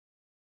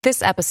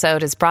This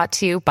episode is brought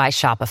to you by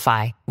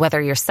Shopify.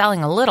 Whether you're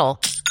selling a little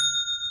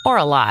or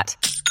a lot,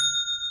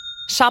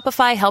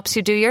 Shopify helps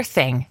you do your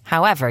thing,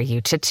 however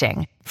you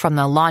cha-ching. From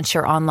the launch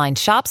your online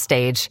shop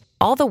stage,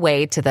 all the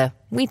way to the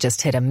we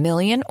just hit 1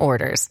 million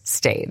orders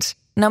stage.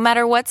 No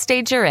matter what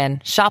stage you're in,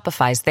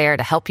 Shopify's there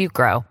to help you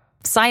grow.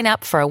 Sign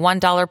up for a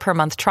 $1 per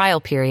month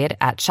trial period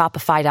at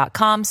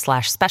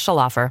shopify.com/special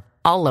offer,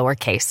 all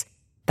lowercase.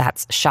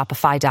 That's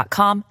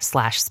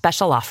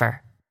shopify.com/special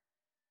offer.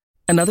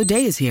 Another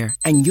day is here,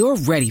 and you're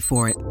ready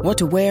for it. What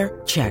to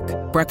wear? Check.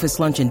 Breakfast,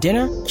 lunch, and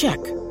dinner?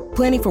 Check.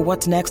 Planning for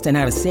what's next and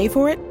how to save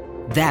for it?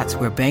 That's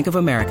where Bank of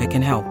America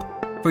can help.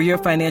 For your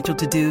financial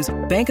to-dos,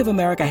 Bank of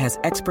America has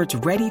experts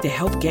ready to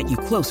help get you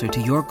closer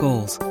to your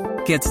goals.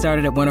 Get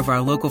started at one of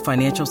our local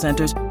financial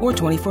centers or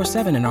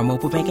 24/7 in our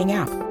mobile banking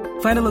app.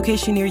 Find a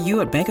location near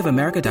you at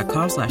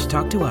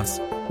bankofamerica.com/talktous.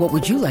 What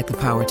would you like the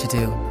power to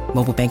do?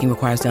 Mobile banking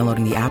requires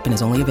downloading the app and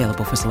is only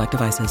available for select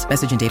devices.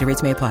 Message and data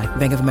rates may apply.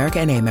 Bank of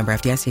America N.A., member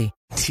FDIC.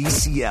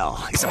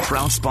 TCL is a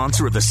proud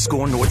sponsor of the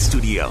Score North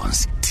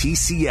Studios.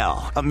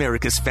 TCL,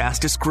 America's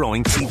fastest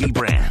growing TV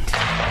brand.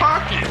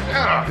 Hockey,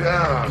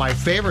 yeah. My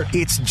favorite.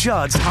 It's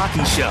Judd's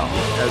Hockey Show.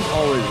 As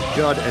always,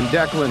 Judd and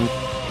Declan.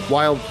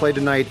 Wild play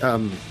tonight.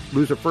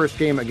 Lose their first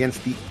game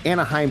against the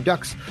Anaheim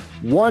Ducks,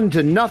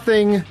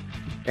 1-0.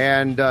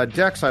 And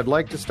Dex, I'd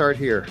like to start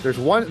here. There's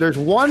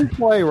one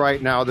play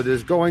right now that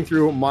is going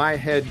through my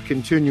head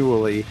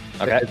continually.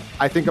 Okay.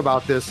 I think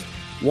about this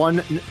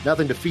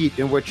 1-0 defeat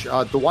in which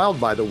the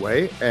Wild, by the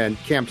way, and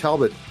Cam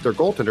Talbot, their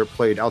goaltender,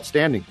 played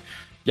outstanding.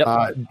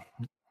 Yep.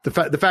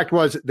 The fact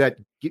was that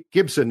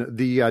Gibson,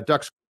 the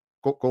Ducks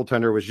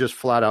goaltender, was just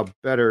flat out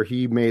better.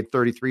 He made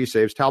 33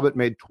 saves. Talbot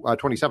made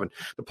 27.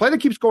 The play that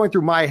keeps going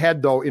through my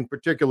head, though, in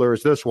particular,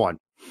 is this one.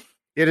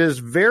 It is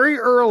very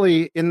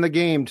early in the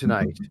game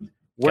tonight.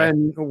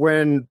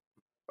 When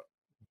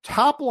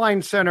top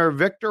line center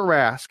Victor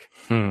Rask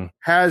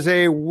has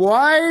a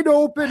wide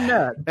open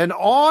net, an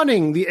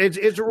awning,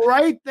 it's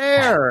right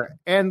there,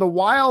 and the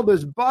Wild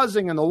is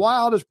buzzing, and the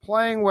Wild is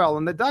playing well,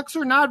 and the Ducks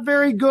are not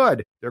very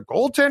good. Their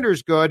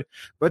goaltender's good,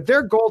 but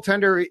their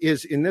goaltender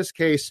is, in this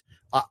case,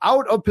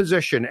 out of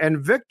position,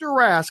 and Victor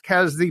Rask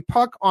has the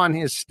puck on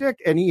his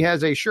stick, and he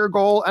has a sure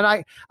goal.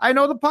 And I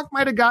know the puck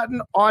might have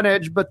gotten on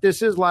edge, but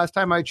this is, last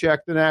time I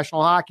checked, the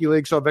National Hockey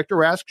League, so Victor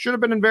Rask should have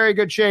been in very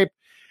good shape.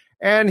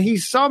 And he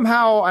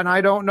somehow, and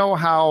I don't know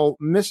how,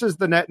 misses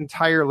the net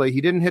entirely.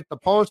 He didn't hit the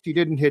post. He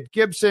didn't hit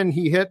Gibson.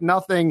 He hit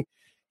nothing.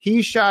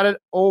 He shot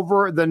it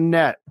over the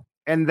net.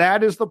 And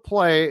that is the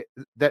play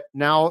that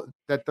now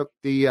that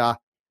the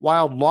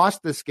Wild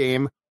lost this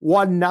game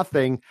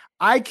 1-0.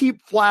 I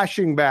keep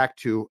flashing back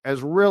to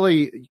as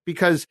really,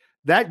 because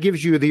that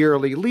gives you the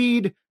early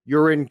lead.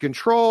 You're in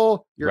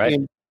control. You're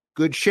in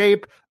good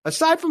shape.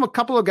 Aside from a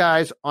couple of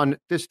guys on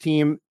this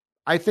team,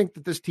 I think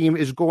that this team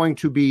is going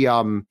to be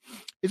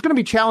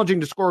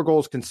challenging to score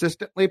goals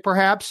consistently,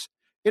 perhaps.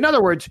 In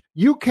other words,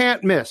 you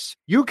can't miss.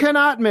 You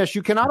cannot miss.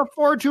 You cannot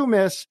afford to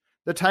miss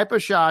the type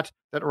of shot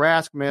that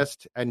Rask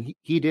missed, and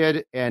he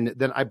did. And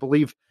then I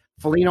believe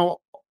Foligno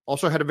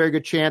also had a very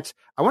good chance.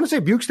 I want to say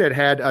Bukestad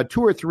had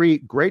 2 or 3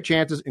 great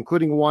chances,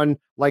 including one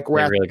like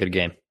Rask. Really good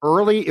game.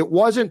 Early, it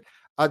wasn't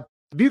the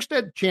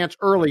Bukestad chance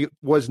early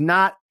was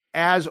not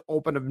as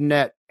open of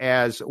net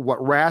as what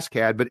Rask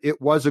had, but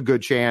it was a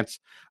good chance.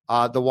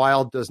 The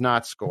Wild does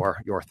not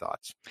score. Your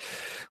thoughts?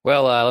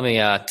 Well, let me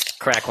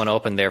crack one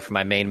open there for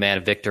my main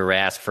man, Victor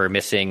Rask, for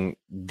missing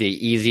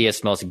the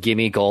easiest, most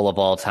gimme goal of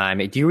all time.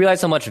 Do you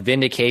realize how much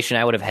vindication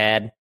I would have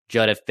had,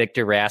 Judd, if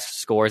Victor Rask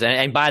scores?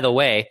 And by the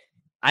way,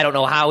 I don't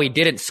know how he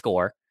didn't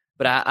score,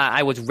 but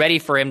I was ready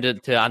for him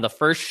to on the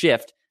first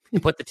shift to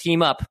put the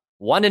team up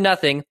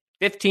 1-0,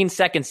 15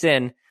 seconds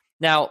in.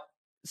 Now,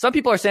 some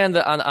people are saying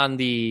that on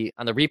the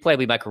replay, I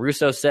believe Mike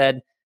Caruso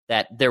said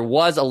that there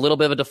was a little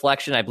bit of a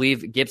deflection. I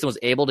believe Gibson was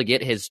able to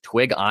get his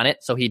twig on it,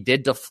 so he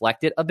did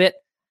deflect it a bit.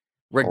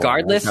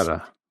 Regardless,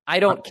 I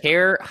don't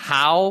care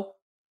how,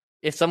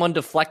 if someone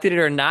deflected it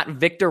or not,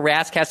 Victor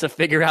Rask has to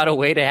figure out a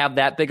way to have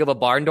that big of a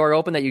barn door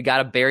open that you got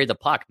to bury the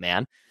puck,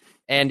 man.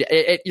 And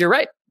you're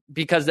right,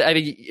 because I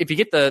mean, if you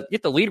get the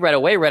lead right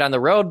away, right on the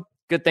road,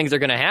 good things are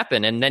going to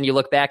happen. And then you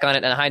look back on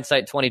it in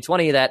hindsight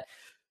 2020 that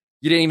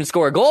you didn't even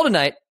score a goal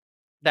tonight.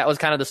 That was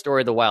kind of the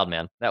story of the Wild,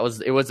 man. It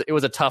was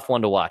a tough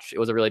one to watch. It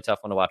was a really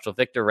tough one to watch. So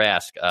Victor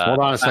Rask, hold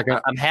on a second.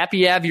 I'm happy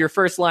you have your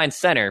first line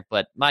center,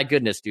 but my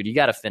goodness, dude, you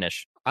got to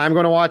finish. I'm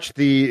going to watch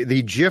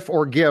the GIF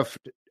or GIF,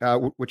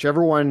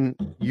 whichever one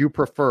you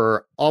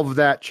prefer, of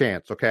that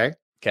chance. Okay.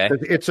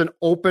 It's an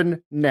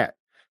open net.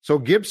 So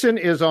Gibson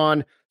is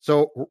on.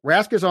 So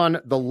Rask is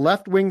on the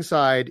left wing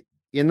side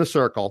in the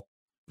circle,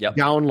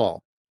 down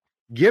low.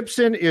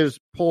 Gibson is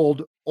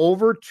pulled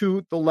over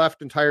to the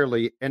left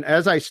entirely. And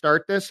as I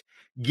start this,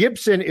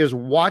 Gibson is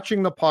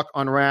watching the puck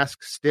on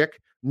Rask's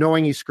stick,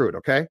 knowing he's screwed,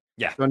 okay?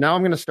 Yeah. So now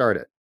I'm going to start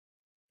it.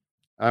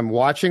 I'm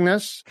watching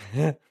this.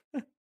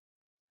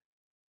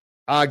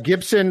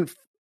 Gibson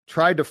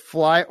tried to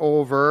fly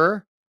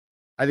over.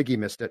 I think he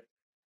missed it.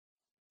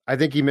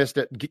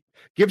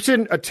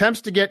 Gibson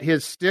attempts to get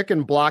his stick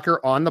and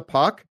blocker on the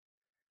puck.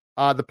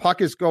 The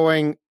puck is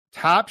going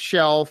top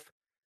shelf,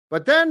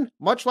 but then,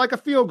 much like a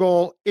field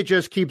goal, it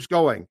just keeps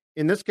going.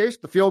 In this case,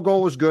 the field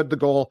goal was good. The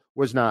goal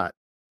was not.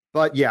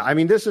 But yeah, I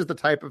mean, this is the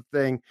type of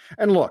thing.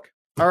 And look,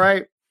 all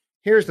right,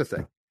 here's the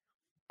thing.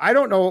 I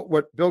don't know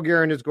what Bill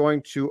Guerin is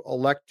going to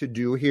elect to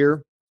do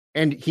here,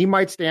 and he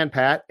might stand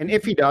pat. And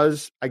if he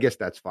does, I guess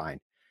that's fine.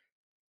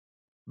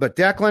 But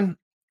Declan,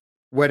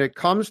 when it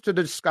comes to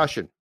the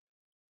discussion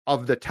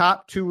of the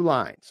top two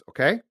lines,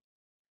 okay,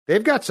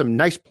 they've got some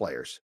nice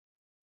players.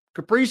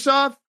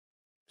 Kaprizov,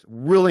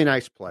 really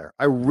nice player.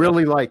 I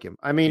really like him.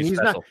 I mean,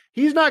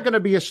 he's not going to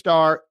be a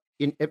star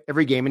in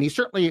every game, and he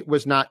certainly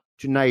was not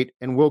tonight.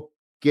 And we'll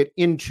get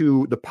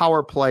into the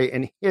power play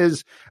and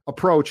his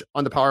approach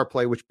on the power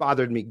play, which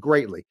bothered me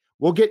greatly.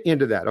 We'll get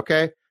into that,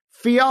 okay?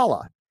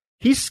 Fiala,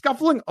 he's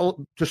scuffling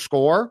to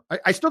score.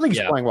 I still think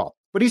he's playing well,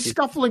 but he's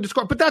scuffling to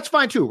score. But that's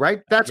fine too,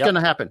 right? That's going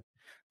to happen.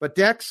 But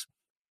Dex,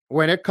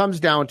 when it comes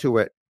down to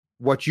it,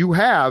 what you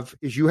have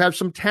is you have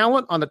some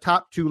talent on the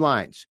top two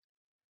lines.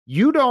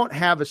 You don't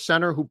have a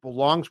center who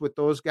belongs with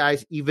those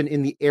guys even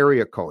in the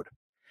area code.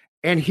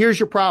 And here's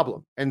your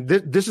problem. And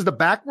this is the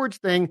backwards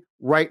thing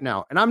right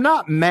now. And I'm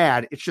not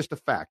mad. It's just a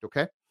fact,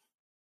 okay?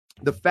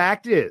 The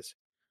fact is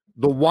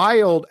the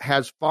Wild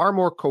has far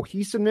more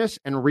cohesiveness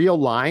and real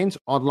lines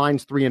on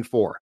lines 3 and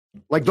 4.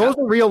 Like those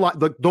are real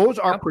those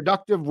are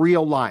productive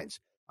real lines.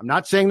 I'm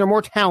not saying they're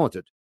more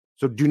talented.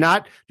 So do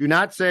not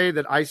say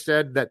that I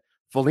said that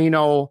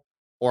Foligno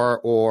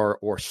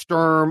or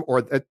Sturm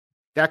or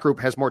that group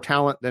has more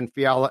talent than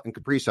Fiala and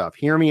Kaprizov.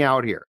 Hear me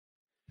out here.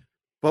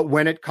 But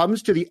when it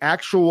comes to the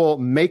actual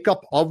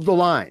makeup of the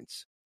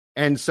lines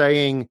and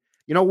saying,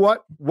 you know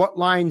what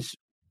lines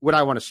would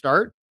I want to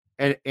start?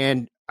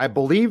 And I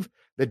believe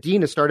that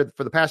Dean has started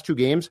for the past 2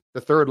 games, the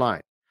third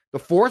line. The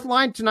fourth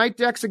line tonight,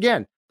 Dex,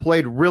 again,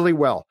 played really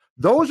well.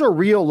 Those are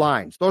real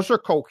lines. Those are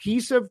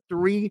cohesive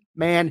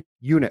 3-man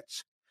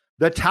units.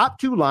 The top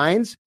 2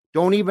 lines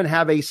don't even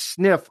have a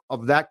sniff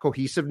of that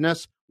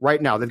cohesiveness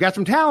right now. They've got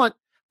some talent,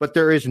 but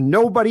there is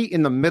nobody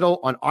in the middle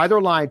on either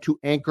line to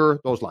anchor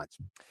those lines.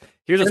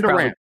 Here's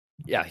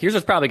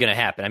what's probably going to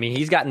happen. I mean,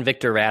 he's gotten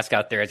Victor Rask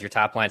out there as your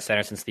top line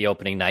center since the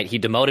opening night. He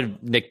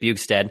demoted Nick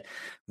Bjugstad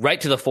right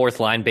to the fourth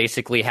line,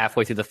 basically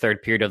halfway through the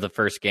third period of the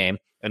first game.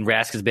 And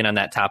Rask has been on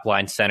that top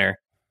line center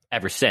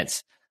ever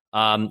since.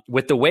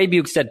 With the way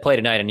Bjugstad played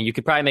tonight, and you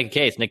could probably make a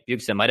case, Nick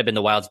Bjugstad might have been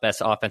the Wild's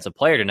best offensive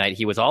player tonight.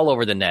 He was all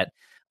over the net.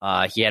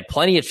 He had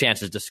plenty of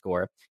chances to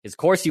score. His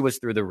Corsi was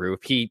through the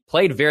roof. He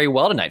played very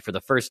well tonight for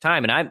the first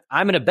time. And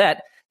I'm going to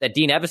bet that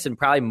Dean Evason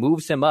probably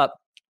moves him up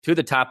to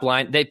the top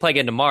line. They play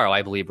again tomorrow,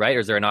 I believe, right?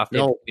 Or is there an off day?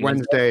 No,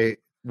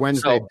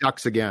 Wednesday,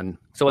 Ducks again.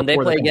 So when they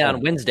play again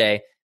on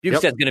Wednesday,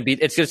 Bjugstad's going to be,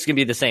 it's just going to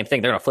be the same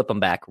thing. They're going to flip him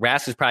back.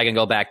 Rask is probably going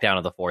to go back down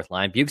to the fourth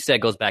line. Bjugstad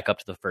goes back up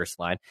to the first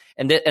line.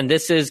 And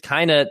this is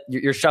kind of,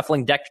 you're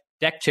shuffling deck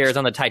chairs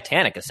on the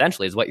Titanic,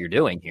 essentially, is what you're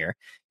doing here.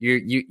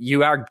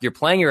 You're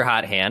playing your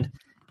hot hand,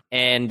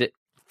 and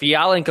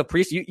Fiala and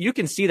Kaprizov, you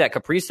can see that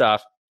Kaprizov,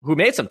 who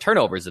made some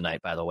turnovers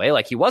tonight, by the way,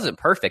 like he wasn't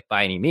perfect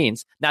by any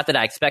means. Not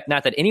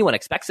that anyone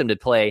expects him to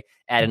play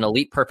at an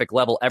elite perfect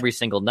level every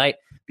single night,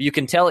 but you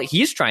can tell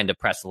he's trying to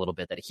press a little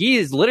bit, that he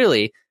is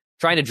literally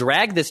trying to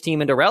drag this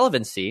team into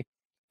relevancy,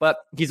 but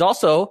he's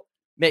also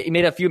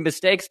made a few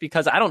mistakes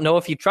because I don't know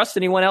if he trusts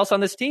anyone else on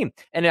this team.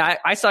 And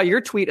I saw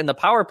your tweet in the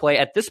power play.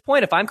 At this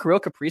point, if I'm Kirill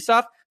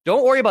Kaprizov,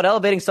 don't worry about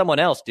elevating someone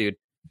else, dude.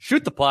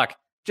 Shoot the puck.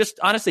 Just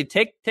honestly,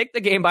 take the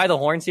game by the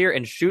horns here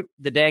and shoot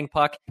the dang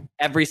puck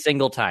every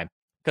single time.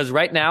 Because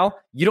right now,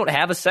 you don't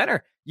have a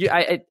center.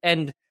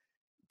 And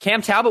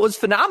Cam Talbot was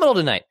phenomenal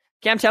tonight.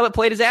 Cam Talbot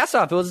played his ass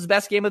off. It was his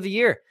best game of the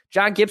year.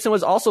 John Gibson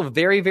was also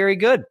very, very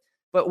good.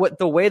 But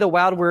the way the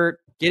Wild were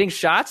getting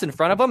shots in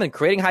front of them and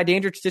creating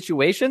high-danger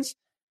situations,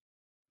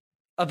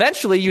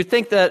 eventually you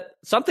think that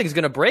something's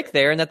going to break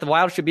there and that the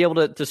Wild should be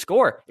able to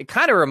score. It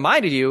kind of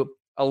reminded you,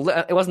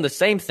 it wasn't the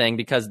same thing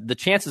because the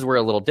chances were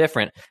a little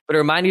different, but it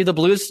reminded you of the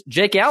Blues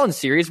Jake Allen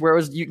series where it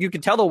was you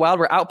could tell the Wild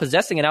were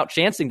out-possessing and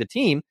out-chancing the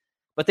team,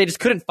 but they just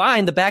couldn't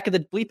find the back of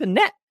the bleeping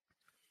net.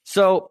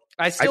 So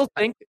I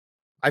think...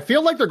 I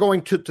feel like they're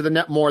going to the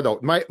net more, though.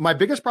 My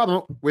biggest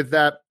problem with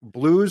that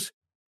Blues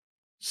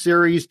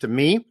series to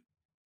me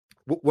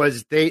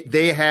was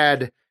they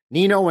had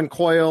Nino and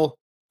Coyle,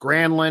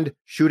 Granlund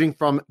shooting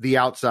from the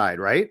outside,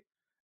 right?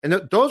 And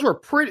those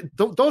were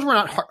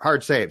not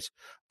hard saves.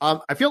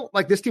 I feel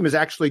like this team is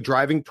actually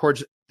driving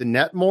towards the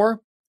net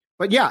more.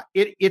 But yeah,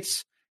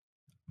 it's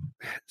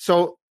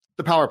so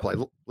the power play.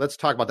 Let's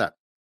talk about that.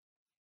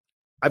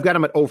 I've got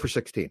him at 0 for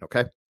 16,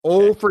 okay?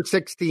 0 for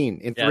 16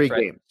 in 3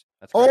 games.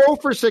 That's 0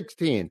 for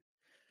 16.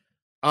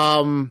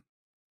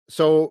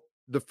 So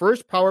the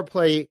first power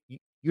play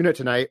unit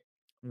tonight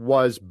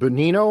was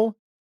Bonino,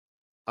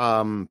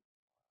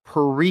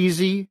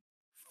 Parise,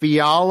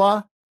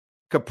 Fiala,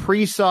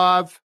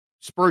 Kaprizov,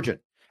 Spurgeon.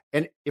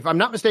 And if I'm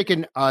not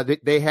mistaken,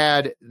 they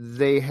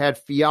had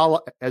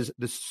Fiala as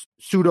the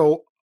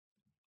pseudo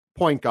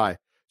point guy.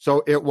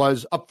 So it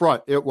was up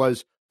front. It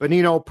was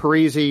Bonino,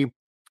 Parise,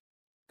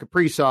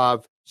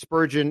 Kaprizov,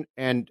 Spurgeon,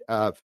 and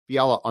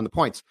Fiala on the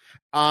points.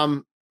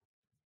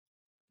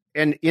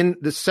 And in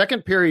the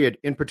second period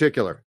in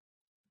particular,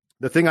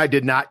 the thing I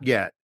did not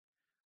get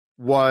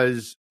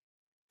was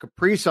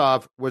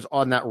Kaprizov was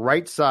on that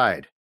right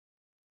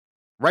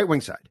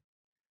wing side,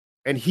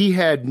 and he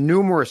had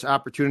numerous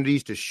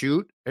opportunities to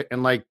shoot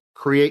and like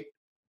create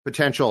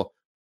potential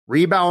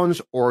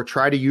rebounds or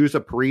try to use a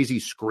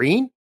Parise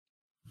screen.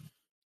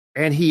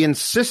 And he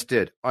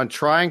insisted on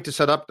trying to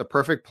set up the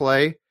perfect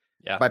play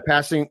by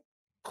passing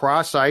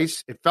cross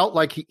ice. It felt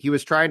like he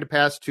was trying to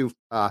pass to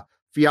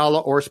Fiala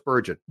or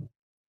Spurgeon.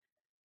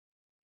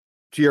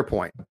 To your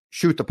point,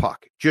 shoot the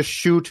puck. Just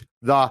shoot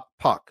the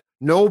puck.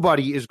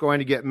 Nobody is going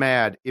to get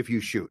mad if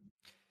you shoot.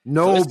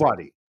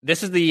 Nobody. So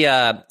this is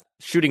the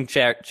shooting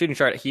chart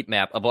heat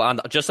map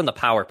just on the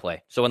power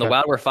play. So when the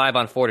Wild were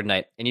 5-on-4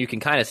 tonight, and you can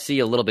kind of see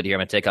a little bit here. I'm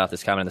going to take off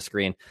this comment on the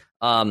screen.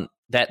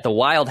 That the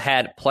Wild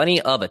had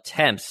plenty of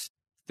attempts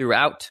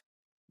throughout,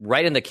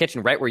 right in the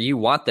kitchen, right where you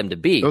want them to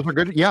be. Those are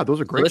good. Yeah,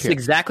 those are great. So this is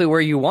exactly where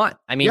you want.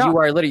 I mean,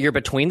 you're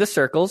between the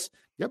circles.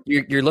 Yep.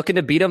 You're looking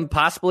to beat them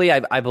possibly,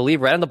 I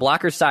believe, right on the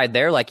blocker side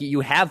there. Like,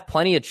 you have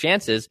plenty of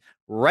chances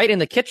right in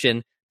the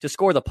kitchen to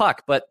score the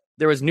puck. But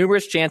there was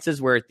numerous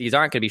chances where these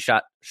aren't going to be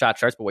shot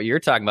charts. But what you're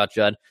talking about,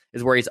 Judd,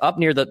 is where he's up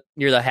near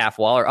the half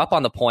wall or up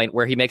on the point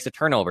where he makes a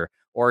turnover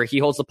or he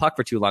holds the puck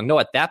for too long. No,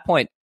 at that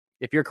point,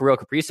 if you're Kirill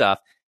Kaprizov,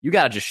 you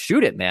got to just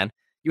shoot it, man.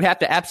 You have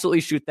to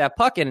absolutely shoot that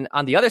puck. And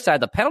on the other side,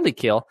 the penalty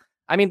kill,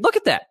 I mean, look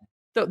at that.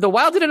 The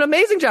Wild did an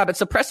amazing job at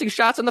suppressing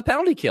shots on the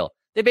penalty kill.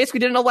 They basically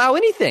didn't allow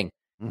anything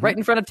right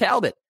in front of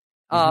Talbot.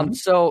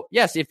 So,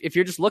 yes, if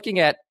you're just looking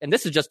at, and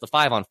this is just the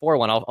 5-on-4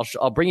 one,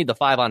 I'll bring you the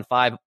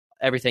 5-on-5,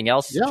 everything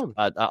else. Yeah,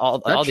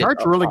 that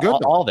chart's really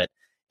good. All of it.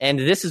 And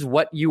this is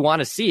what you want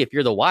to see if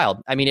you're the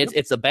Wild. I mean,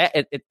 it's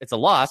a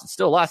loss. It's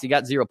still a loss. You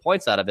got 0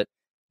 points out of it.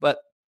 But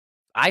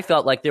I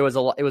felt like it was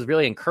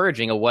really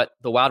encouraging of what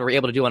the Wild were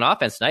able to do on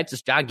offense tonight.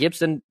 Just John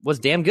Gibson was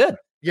damn good.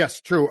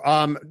 Yes, true.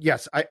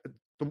 Yes,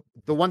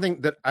 the one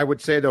thing that I would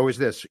say though is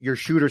this: your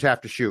shooters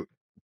have to shoot.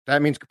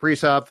 That means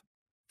Kaprizov,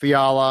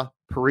 Fiala,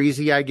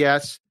 Parise, I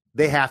guess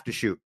they have to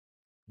shoot.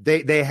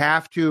 They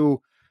have to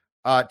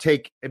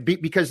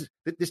because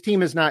this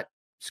team is not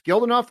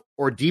skilled enough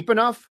or deep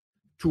enough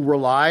to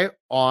rely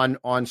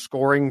on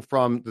scoring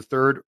from the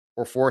third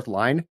or fourth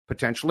line,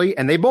 potentially.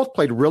 And they both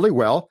played really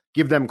well.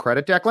 Give them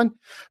credit, Declan.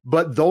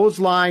 But those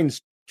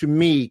lines, to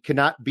me,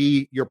 cannot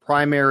be your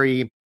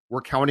primary,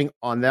 we're counting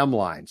on them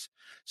lines.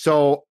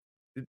 So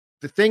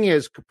the thing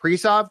is,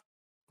 Kaprizov,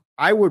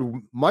 I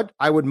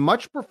would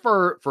much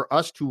prefer for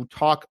us to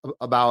talk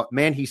about,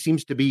 man, he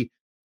seems to be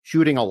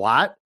shooting a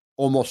lot,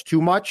 almost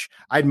too much.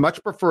 I'd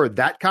much prefer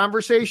that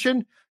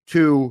conversation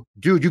to,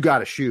 dude, you got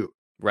to shoot.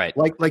 Right.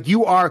 Like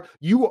you are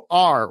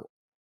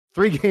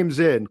 3 games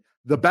in,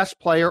 the best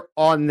player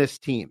on this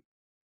team.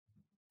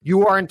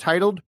 You are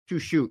entitled to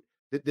shoot.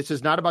 This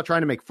is not about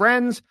trying to make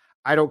friends.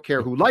 I don't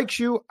care who likes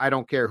you. I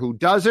don't care who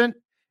doesn't.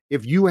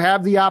 If you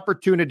have the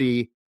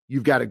opportunity,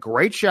 you've got a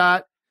great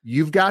shot.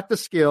 You've got the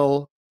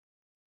skill.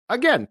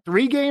 Again,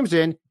 3 games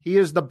in, he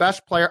is the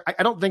best player.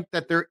 I don't think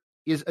that there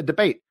is a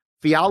debate.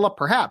 Fiala,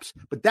 perhaps,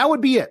 but that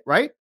would be it,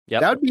 right? Yeah,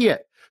 that would be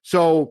it.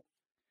 So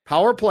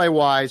power play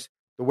wise,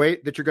 the way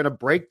that you're going to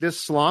break this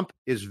slump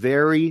is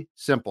very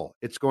simple.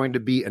 It's going to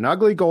be an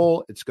ugly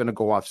goal. It's going to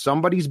go off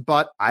somebody's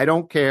butt. I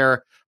don't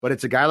care, but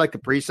it's a guy like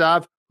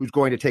Kaprizov who's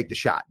going to take the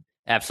shot.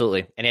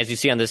 Absolutely. And as you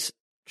see on this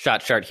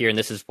shot chart here, and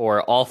this is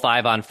for all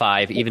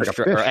 5-on-5, even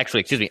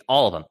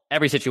all of them,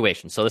 every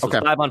situation. So this was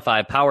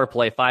 5-on-5, power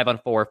play,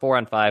 5-on-4,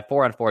 4-on-5,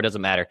 4-on-4,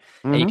 doesn't matter.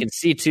 And you can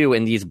see too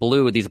in these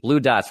blue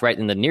dots right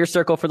in the near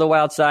circle for the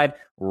Wild side,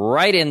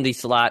 right in the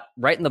slot,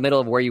 right in the middle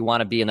of where you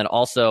want to be, and then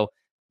also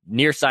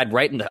near side,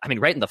 right in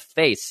the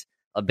face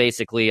of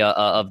basically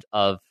of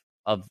the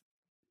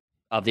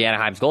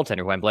Anaheim's goaltender,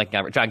 who I'm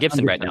blanking on, John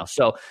Gibson right now.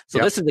 So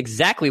this is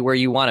exactly where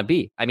you want to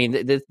be. I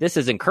mean, this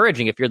is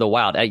encouraging if you're the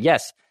Wild.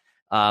 Yes,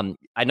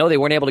 I know they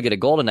weren't able to get a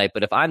goal tonight,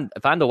 but if I'm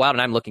the Wild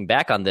and I'm looking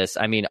back on this,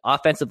 I mean,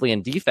 offensively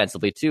and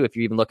defensively too. If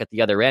you even look at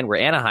the other end where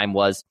Anaheim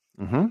was,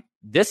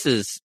 this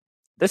is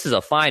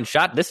a fine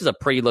shot. This is a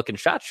pretty looking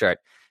shot chart.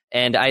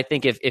 And I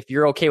think if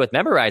you're okay with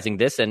memorizing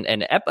this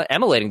and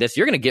emulating this,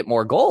 you're going to get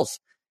more goals.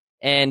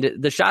 And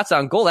the shots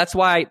on goal, that's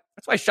why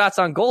shots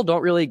on goal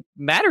don't really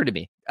matter to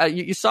me.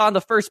 You saw in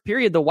the first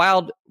period, the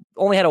Wild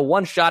only had a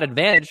 1-shot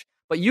advantage,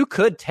 but you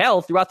could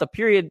tell throughout the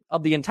period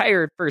of the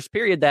entire first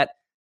period that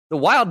the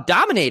Wild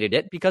dominated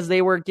it because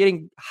they were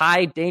getting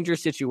high danger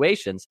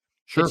situations.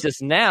 Sure. It's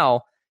just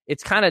now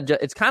it's kind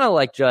of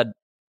like, Judd,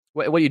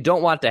 what you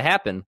don't want to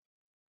happen,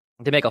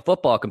 to make a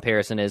football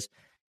comparison, is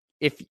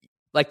if,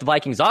 like the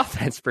Vikings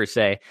offense per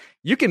se,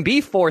 you can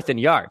be 4th in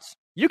yards.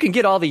 You can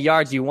get all the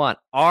yards you want.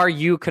 Are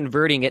you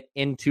converting it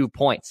into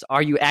points?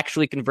 Are you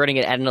actually converting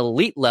it at an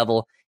elite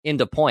level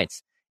into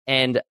points?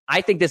 And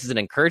I think this is an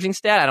encouraging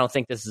stat. I don't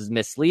think this is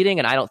misleading,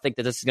 and I don't think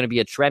that this is going to be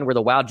a trend where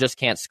the Wild just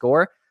can't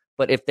score.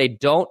 But if they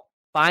don't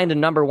find a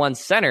number 1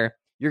 center,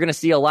 you're going to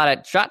see a lot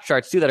of shot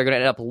charts too that are going to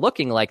end up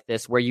looking like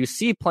this, where you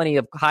see plenty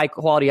of high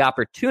quality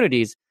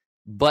opportunities,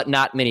 but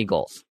not many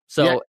goals.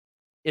 So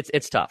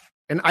it's tough.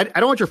 And I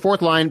don't want your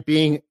 4th line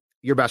being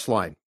your best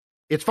line.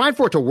 it's fine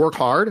for it to work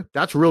hard.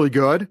 That's really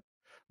good.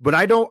 But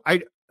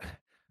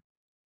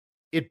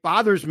it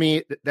bothers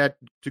me that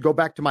to go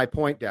back to my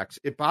point, Dex,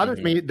 it bothers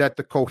me that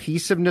the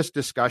cohesiveness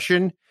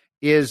discussion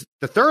is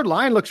the third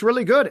line looks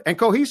really good and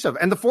cohesive,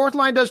 and the fourth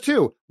line does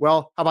too.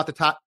 Well, how about the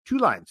top two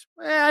lines?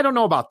 I don't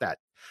know about that.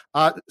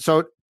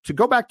 So to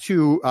go back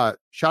to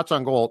shots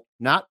on goal,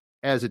 not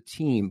as a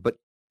team, but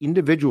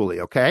individually,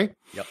 okay?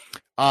 Yep.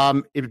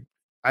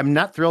 I'm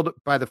not thrilled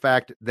by the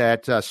fact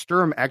that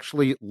Sturm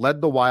actually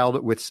led the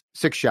Wild with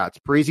 6 shots.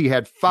 Parise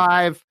had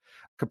 5,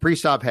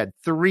 Kaprizov had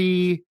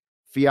 3,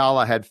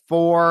 Fiala had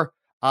 4.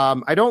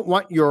 I don't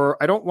want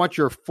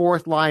your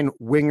fourth line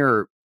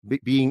winger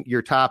being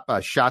your top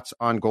shots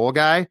on goal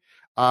guy.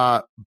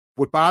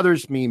 What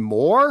bothers me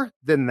more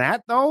than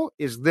that, though,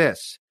 is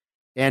this.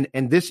 And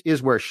this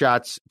is where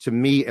shots, to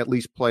me, at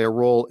least play a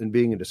role in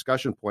being a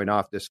discussion point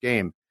off this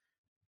game.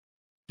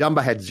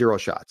 Dumba had 0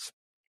 shots.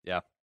 Yeah.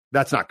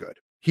 That's not good.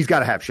 He's got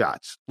to have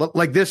shots.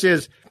 Like this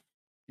is,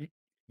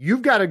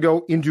 you've got to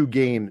go into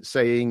game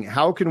saying,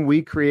 how can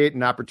we create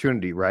an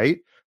opportunity, right,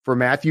 for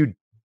Matthew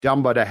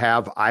Dumba to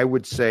have, I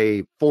would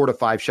say, 4 to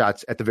 5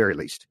 shots at the very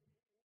least.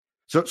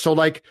 So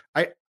like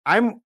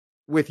I'm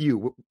with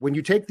you. When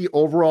you take the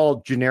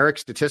overall generic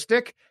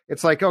statistic,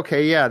 it's like,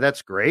 okay, yeah,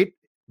 that's great,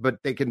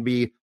 but they can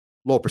be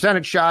low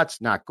percentage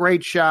shots, not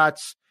great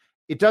shots.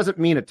 It doesn't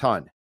mean a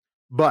ton.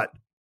 But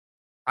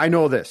I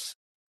know this.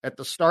 At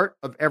the start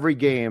of every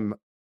game,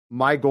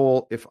 my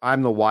goal, if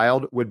I'm the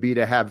Wild, would be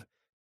to have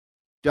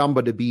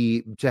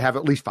Dumba to have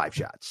at least 5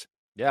 shots.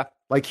 Yeah.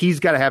 Like he's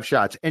got to have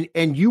shots.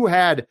 And you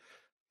had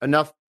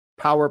enough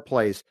power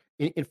plays.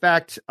 In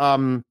fact,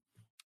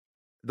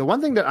 the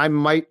one thing that I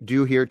might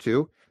do here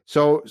too,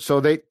 so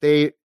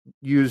they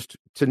used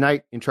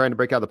tonight in trying to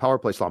break out the power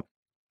play slump,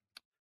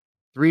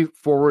 3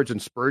 forwards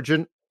and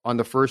Spurgeon on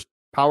the first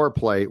power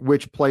play,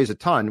 which plays a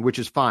ton, which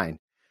is fine.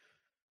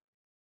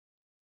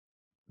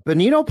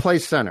 Bonino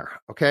plays center,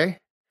 okay?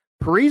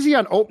 Parise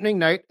on opening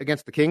night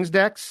against the Kings,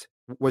 Dex,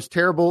 was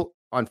terrible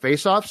on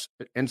faceoffs,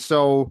 and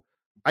so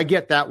I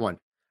get that one.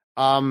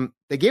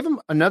 They gave him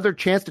another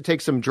chance to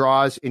take some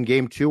draws in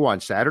game 2 on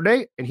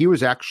Saturday, and he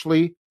was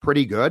actually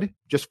pretty good,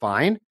 just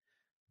fine.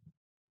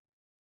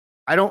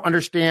 I don't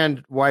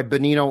understand why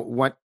Bonino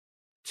went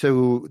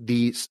to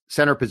the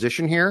center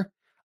position here.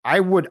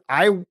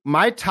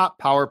 My top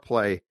power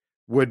play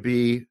would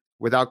be,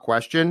 without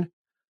question,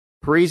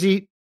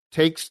 Parise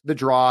takes the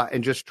draw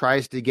and just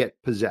tries to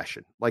get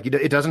possession. Like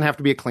it doesn't have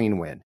to be a clean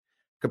win.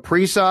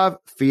 Kaprizov,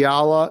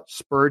 Fiala,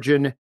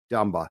 Spurgeon,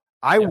 Dumba.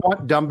 I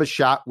want Dumba's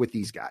shot with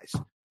these guys.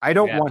 I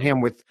don't want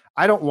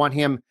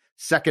him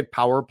second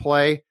power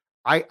play.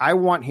 I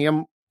want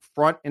him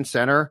front and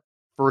center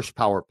first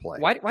power play.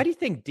 Why do you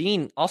think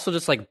Dean also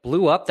just like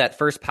blew up that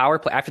first power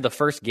play after the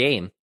first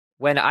game?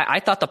 When I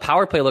thought the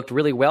power play looked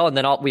really well, and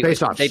then they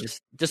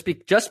just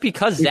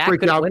because Zach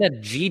couldn't win a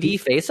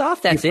GD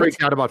faceoff, that's it. He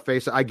freaked out about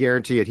faceoff. I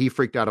guarantee it. He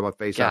freaked out about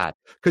faceoff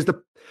because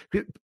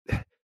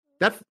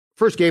that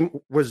first game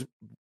was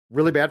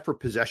really bad for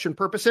possession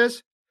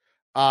purposes.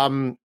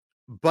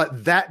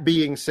 But that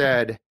being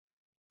said,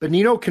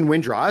 Bonino can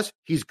win draws.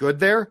 He's good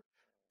there,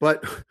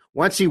 but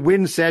once he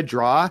wins said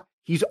draw,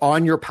 he's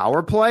on your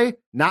power play.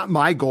 Not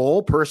my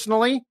goal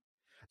personally.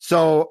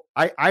 So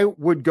I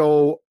would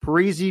go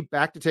Parise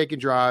back to taking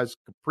draws,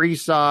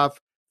 Kaprizov,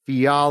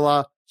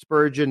 Fiala,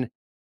 Spurgeon,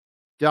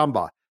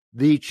 Dumba.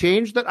 The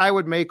change that I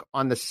would make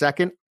on the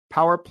second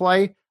power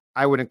play,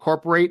 I would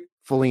incorporate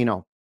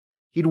Foligno.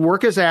 He'd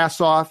work his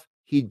ass off.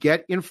 He'd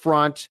get in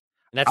front.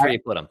 And that's where you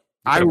put him.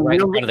 Right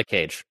in front of the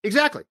cage.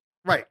 Exactly.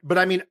 Right. But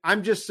I mean,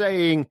 I'm just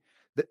saying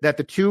that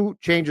the 2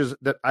 changes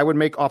that I would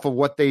make off of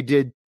what they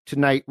did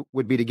tonight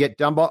would be to get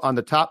Dumba on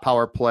the top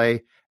power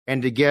play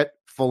and to get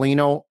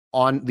Foligno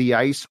on the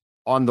ice,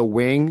 on the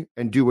wing,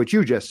 and do what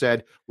you just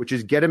said, which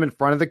is get him in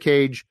front of the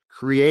cage,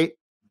 create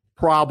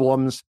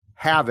problems,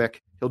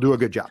 havoc. He'll do a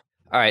good job.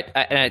 All right,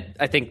 and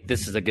I think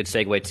this is a good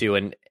segue too.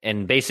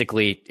 And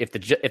basically, if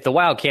the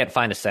Wild can't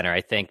find a center, I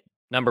think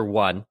number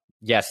 1,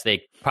 yes,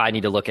 they probably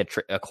need to look at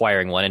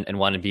acquiring one and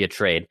one via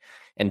trade.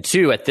 And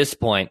 2, at this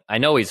point, I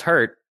know he's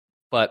hurt,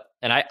 but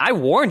I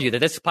warned you that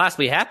this could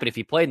possibly happen if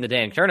he played in the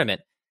Dang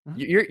tournament.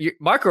 You're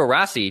Marco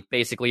Rossi,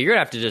 basically, you're gonna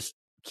have to just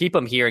keep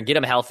him here and get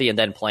him healthy and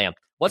then play him.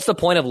 What's the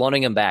point of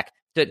loaning him back?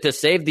 To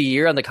save the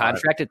year on the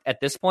contract at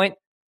this point,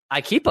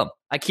 I keep him.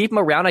 I keep him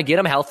around, I get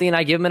him healthy, and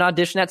I give him an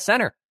audition at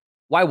center.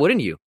 Why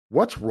wouldn't you?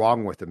 What's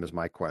wrong with him is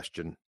my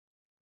question.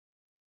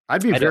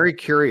 I'd be very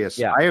curious.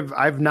 Yeah.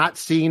 I've not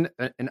seen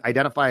an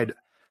identified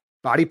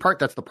body part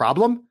that's the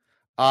problem.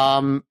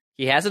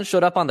 He hasn't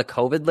showed up on the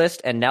COVID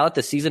list, and now that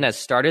the season has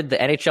started, the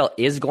NHL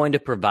is going to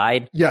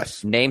provide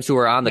names who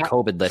are on the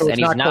COVID list, and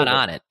he's not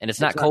on it, and it's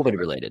not COVID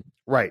related.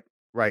 Right.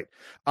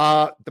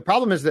 The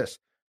problem is this.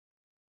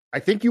 I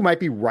think you might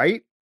be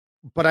right,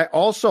 but I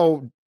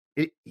also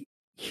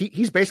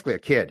he's basically a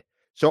kid,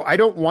 so I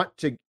don't want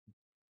to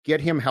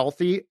get him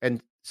healthy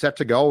and set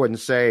to go and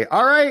say,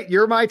 "All right,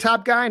 you're my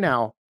top guy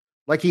now."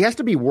 Like he has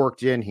to be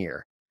worked in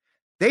here.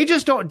 They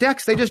just don't,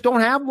 Dex. They just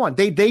don't have one.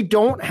 They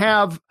don't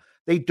have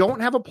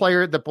a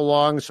player that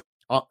belongs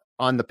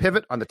on the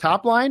pivot on the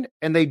top line,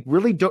 and they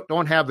really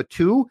don't have a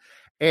 2.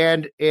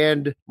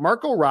 And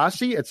Marco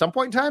Rossi at some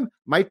point in time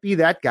might be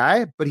that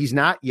guy, but he's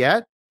not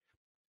yet.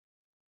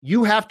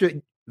 You have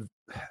to,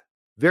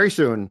 very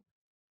soon,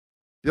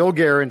 Bill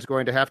Guerin's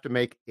going to have to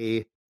make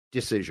a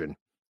decision.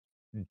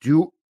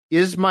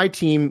 Is my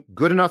team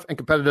good enough and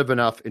competitive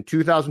enough in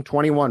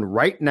 2021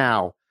 right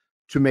now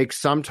to make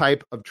some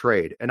type of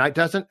trade? And it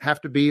doesn't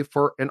have to be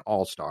for an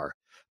all-star,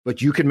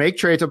 but you can make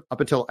trades up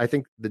until, I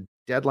think the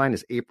deadline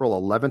is April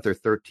 11th or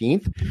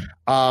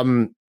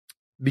 13th.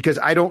 Because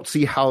I don't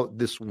see how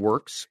this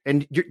works.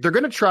 And they're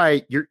going to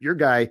try your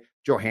guy,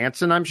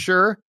 Johansson, I'm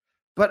sure,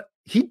 but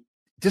he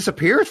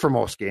disappears for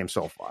most games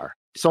so far.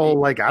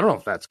 So, I don't know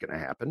if that's going to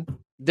happen.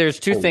 There's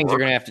two things Bill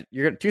Guerin's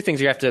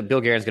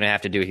going to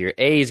have to do here.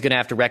 A, he's going to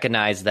have to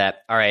recognize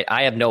that, all right,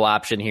 I have no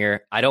option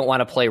here. I don't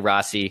want to play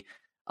Rossi.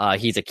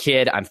 He's a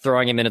kid. I'm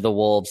throwing him into the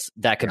Wolves.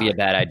 That could be a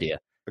bad idea.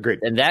 Agreed.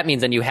 And that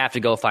means then you have to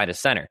go find a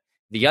center.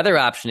 The other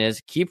option is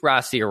keep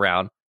Rossi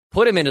around,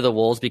 put him into the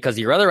Wolves, because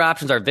your other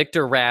options are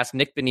Victor Rask,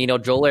 Nick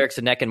Bonino, Joel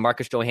Eriksson-Ek, and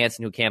Marcus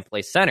Johansson, who can't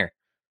play center.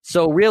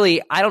 So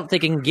really, I don't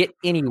think it can get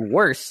any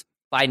worse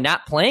by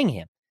not playing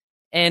him.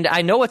 And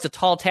I know it's a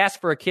tall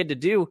task for a kid to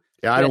do.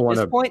 Yeah, I don't want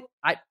to. At this point,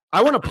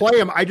 I want to play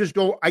him.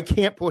 I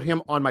can't put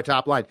him on my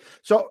top line.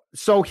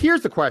 So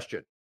here's the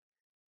question,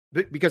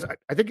 because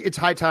I think it's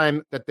high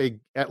time that they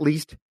at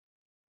least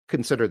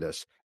consider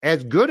this.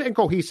 As good and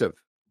cohesive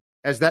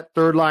as that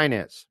third line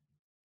is,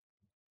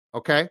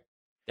 okay?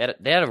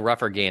 They had a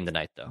rougher game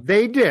tonight, though.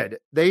 They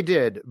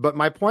did. But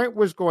my point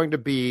was going to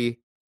be,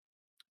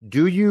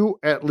 do you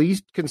at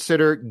least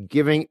consider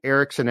giving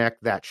Eriksson-Ek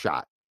that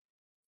shot?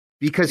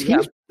 Because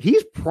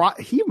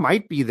he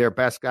might be their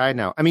best guy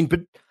now. I mean,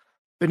 but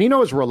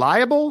Bonino is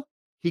reliable.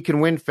 He can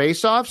win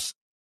faceoffs.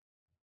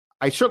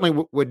 I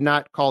certainly would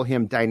not call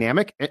him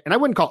dynamic, and I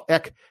wouldn't call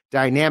Ek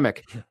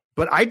dynamic.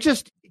 But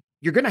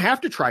you're going to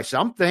have to try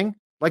something.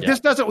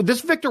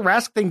 This Victor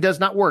Rask thing does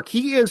not work.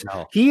 He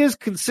is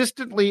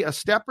consistently a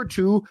step or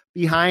two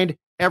behind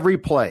every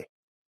play.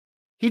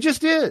 He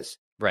just is.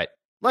 Right.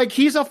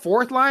 He's a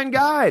fourth line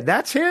guy.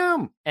 That's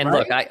him. And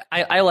right? look,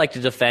 I like to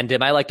defend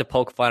him. I like to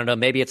poke fun at him.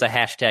 Maybe it's a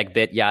hashtag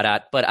bit,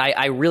 yada. But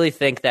I really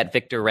think that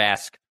Victor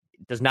Rask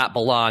does not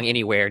belong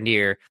anywhere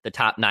near the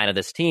top 9 of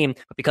this team.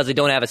 But because they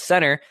don't have a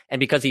center, and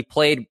because he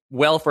played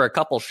well for a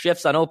couple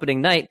shifts on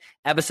opening night,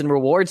 Evason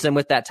rewards him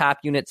with that top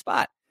unit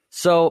spot.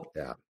 So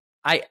yeah.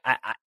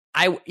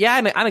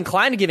 I'm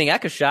inclined to giving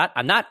Ek a shot.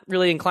 I'm not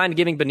really inclined to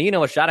giving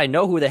Bonino a shot. I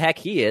know who the heck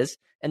he is,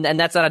 and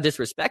that's not a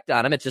disrespect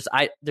on him. It's just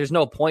there's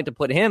no point to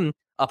put him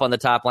up on the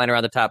top line or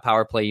on the top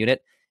power play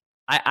unit.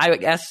 I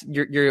guess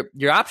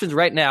your options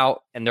right now,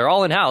 and they're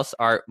all in house,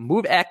 are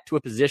move Ek to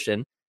a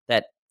position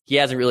that he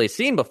hasn't really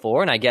seen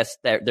before, and I guess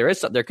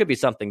there could be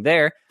something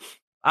there.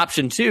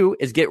 Option 2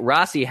 is get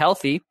Rossi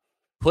healthy,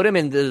 put him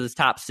into the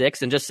top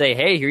 6, and just say,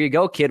 hey, here you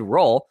go, kid,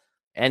 roll.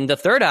 And the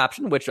third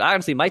option, which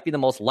honestly might be the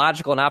most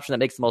logical and option that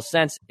makes the most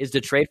sense, is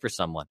to trade for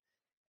someone.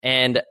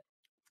 And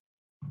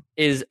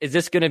is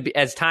this going to be,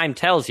 as time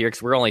tells here,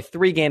 because we're only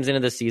 3 games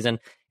into the season,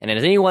 and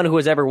as anyone who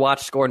has ever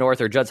watched Score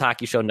North or Judd's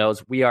Hockey Show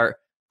knows, we are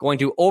going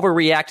to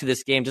overreact to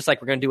this game just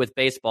like we're going to do with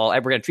baseball.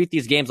 And we're going to treat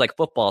these games like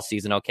football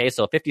season, okay?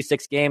 So a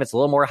 56 game, it's a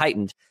little more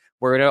heightened.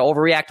 We're going to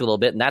overreact a little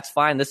bit, and that's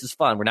fine. This is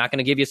fun. We're not going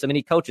to give you so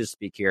many coaches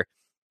speak here.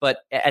 But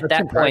at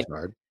that point,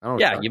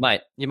 you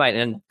might.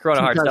 And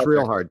Corona Hard tries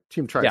real hard.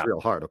 Team tries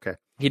real hard. Okay,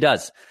 he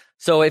does.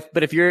 So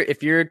if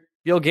you're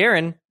Bill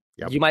Guerin,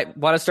 you might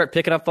want to start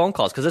picking up phone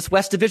calls because this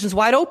West Division's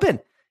wide open.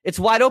 It's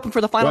wide open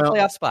for the final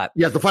playoff spot.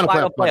 Yeah, the final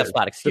playoff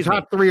spot. Excuse me.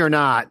 The top 3 or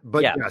not,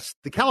 but yes,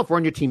 the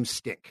California teams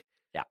stink.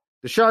 Yeah,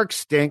 the Sharks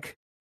stink.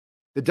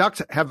 The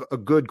Ducks have a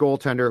good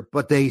goaltender,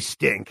 but they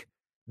stink.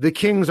 The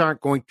Kings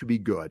aren't going to be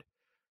good.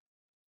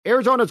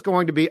 Arizona's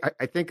going to be,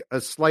 I think, a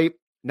slight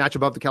notch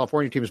above the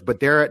California teams, but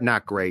they're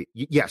not great.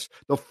 Yes,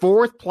 the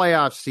 4th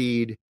playoff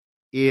seed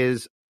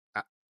is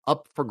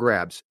up for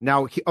grabs.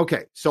 Now,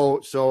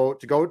 so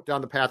to go down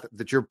the path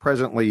that you're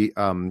presently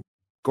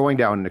going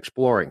down and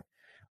exploring,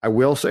 I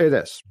will say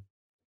this.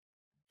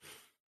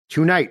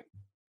 Tonight,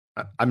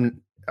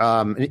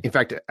 in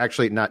fact,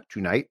 actually not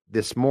tonight,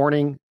 this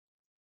morning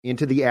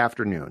into the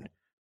afternoon,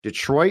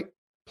 Detroit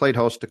played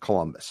host to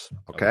Columbus.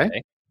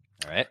 Okay.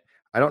 All right.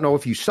 I don't know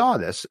if you saw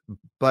this,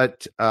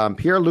 but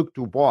Pierre-Luc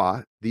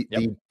Dubois,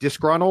 the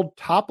disgruntled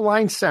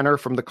top-line center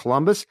from the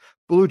Columbus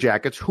Blue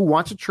Jackets, who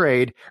wants a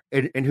trade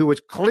and who has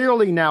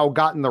clearly now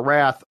gotten the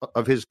wrath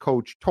of his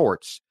coach,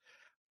 Torts,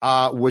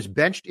 was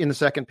benched in the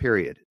second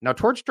period. Now,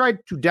 Torts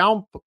tried to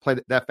downplay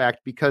that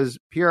fact because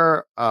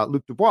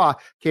Pierre-Luc Dubois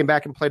came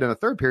back and played in the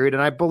third period,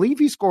 and I believe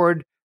he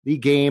scored the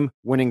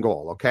game-winning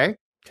goal, okay?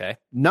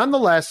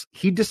 Nonetheless,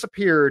 he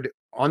disappeared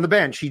on the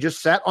bench. He just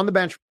sat on the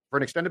bench for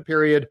an extended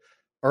period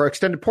or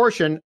extended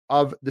portion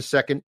of the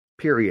second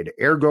period.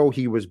 Ergo,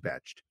 he was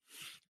benched.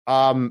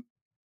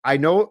 I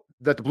know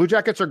that the Blue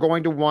Jackets are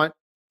going to want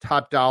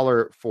top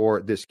dollar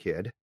for this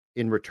kid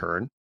in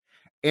return.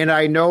 And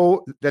I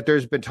know that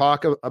there's been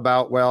talk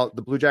about, well,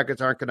 the Blue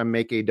Jackets aren't going to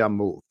make a dumb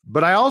move.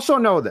 But I also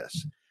know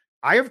this.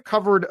 I have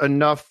covered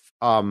enough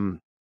players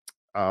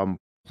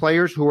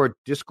who are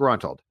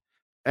disgruntled,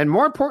 and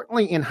more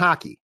importantly in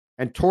hockey,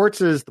 and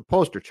Torts is the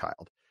poster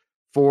child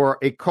for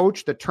a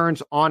coach that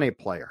turns on a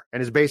player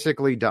and is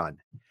basically done.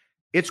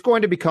 It's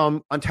going to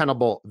become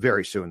untenable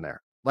very soon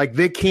there. Like,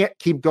 they can't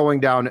keep going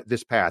down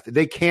this path.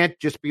 They can't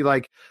just be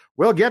like,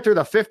 we'll get through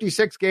the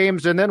 56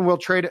 games and then we'll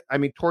trade it. I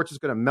mean, Torts is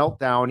going to melt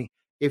down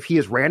if he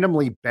is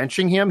randomly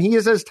benching him. He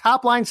is his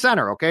top line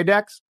center. Okay,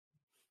 Dex?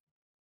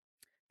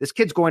 This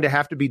kid's going to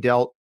have to be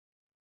dealt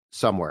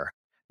somewhere.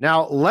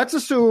 Now, let's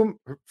assume,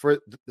 for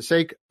the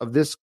sake of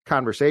this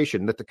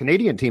conversation, that the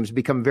Canadian teams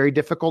become very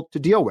difficult to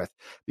deal with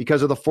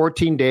because of the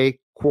 14-day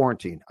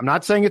quarantine. I'm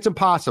not saying it's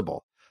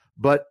impossible,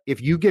 but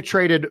if you get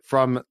traded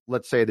from,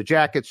 let's say, the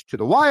Jackets to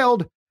the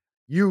Wild,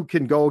 you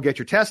can go get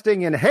your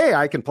testing and, hey,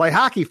 I can play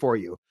hockey for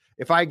you.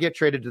 If I get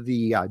traded to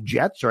the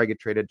Jets or I get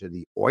traded to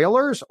the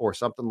Oilers or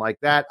something like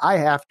that, I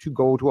have to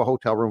go to a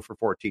hotel room for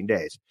 14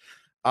 days.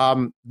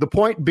 The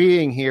point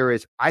being here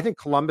is I think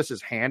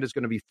Columbus's hand is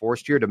going to be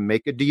forced here to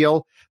make a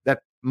deal that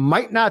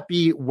might not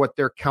be what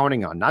they're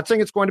counting on. Not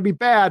saying it's going to be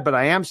bad, but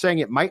I am saying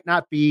it might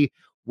not be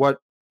what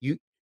you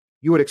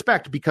would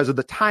expect because of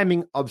the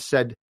timing of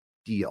said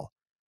deal.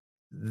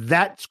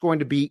 That's going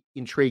to be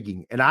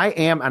intriguing. And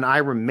I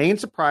remain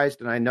surprised.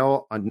 And I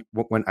know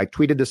when I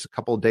tweeted this a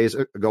couple of days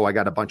ago, I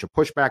got a bunch of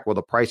pushback. Well,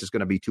 the price is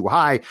going to be too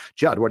high.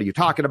 Judd, what are you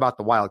talking about?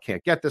 The Wild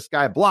can't get this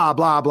guy, blah,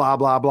 blah, blah,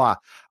 blah, blah.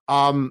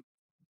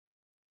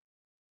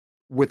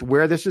 With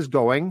where this is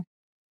going,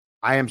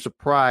 I am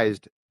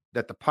surprised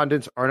that the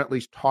pundits aren't at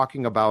least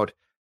talking about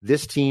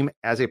this team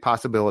as a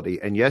possibility.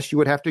 And yes, you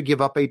would have to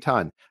give up a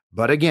ton.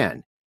 But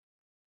again,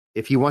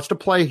 if he wants to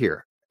play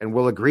here and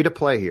will agree to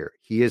play here,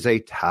 he is a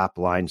top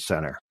line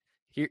center.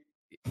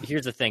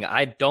 Here's the thing.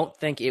 I don't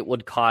think it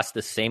would cost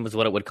the same as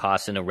what it would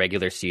cost in a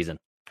regular season.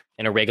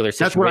 In a regular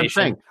situation. That's what I'm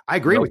saying. I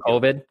agree with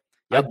COVID. You.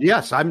 Yep.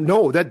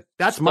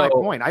 That's my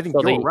point. I think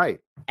you're right.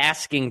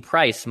 Asking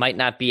price might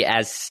not be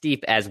as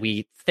steep as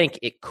we think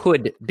it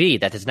could be.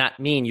 That does not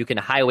mean you can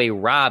highway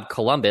rob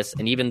Columbus.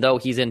 And even though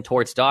he's in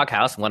Torts'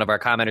 doghouse, one of our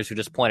commenters who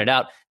just pointed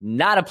out,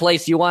 not a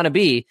place you want to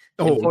be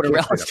in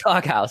Tortorella's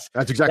doghouse.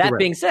 That's exactly right. That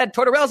being said,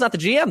 Tortorella's not the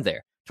GM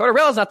there.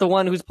 Tortorella's not the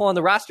one who's pulling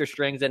the roster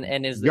strings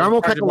and is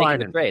Jarmo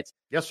making the trades.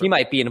 Yes, sir. He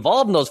might be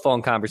involved in those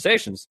phone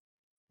conversations,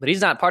 but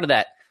he's not part of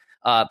that.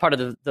 Part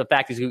of the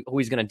fact is who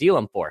he's going to deal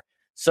him for.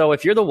 So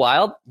if you're the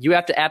Wild, you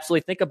have to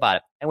absolutely think about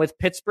it. And with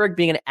Pittsburgh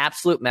being an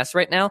absolute mess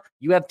right now,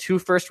 you have 2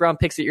 first-round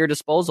picks at your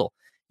disposal.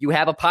 You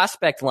have a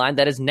prospect line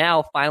that is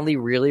now finally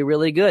really,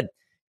 really good.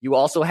 You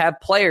also have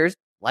players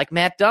like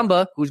Matt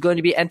Dumba, who's going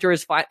to be entering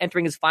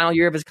his final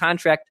year of his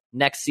contract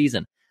next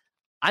season.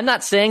 I'm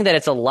not saying that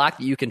it's a lock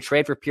that you can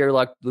trade for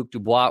Pierre-Luc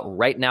Dubois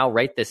right now,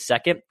 right this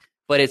second,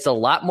 but it's a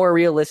lot more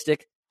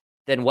realistic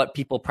than what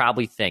people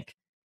probably think.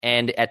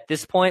 And at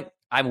this point,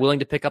 I'm willing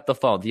to pick up the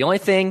phone. The only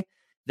thing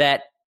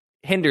that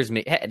hinders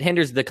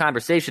the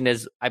conversation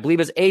is, I believe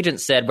his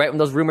agent said right when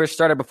those rumors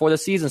started before the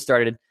season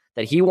started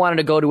that he wanted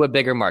to go to a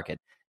bigger market.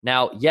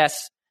 Now,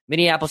 yes,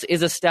 Minneapolis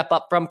is a step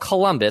up from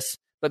Columbus,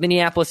 but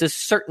Minneapolis is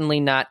certainly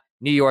not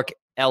New York,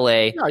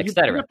 LA,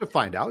 etc. You have to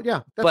find out.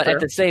 Yeah, but fair.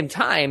 At the same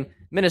time,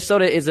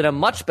 Minnesota is in a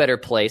much better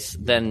place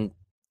than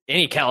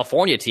any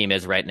California team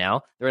is right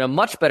now. They're in a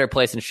much better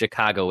place than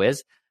Chicago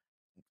is.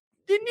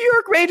 The New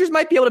York Rangers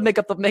might be able to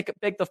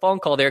make the phone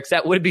call there, because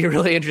that would be a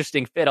really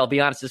interesting fit. I'll be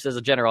honest, just as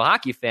a general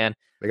hockey fan.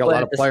 They got a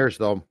lot of players,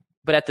 though.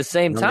 But at the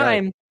same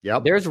time,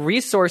 there's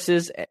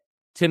resources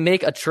to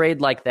make a trade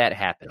like that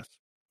happen. Yes.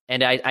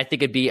 And I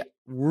think it'd be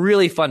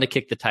really fun to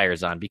kick the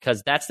tires on,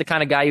 because that's the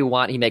kind of guy you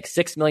want. He makes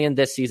 $6 million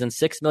this season,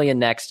 $6 million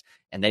next,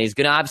 and then he's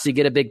going to obviously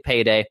get a big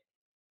payday.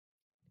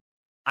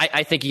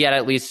 I think you got to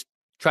at least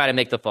try to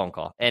make the phone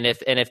call. And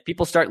if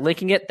people start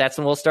linking it, that's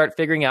when we'll start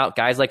figuring out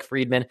guys like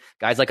Friedman,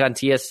 guys like on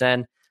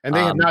TSN. And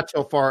they have not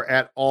so far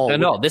at all.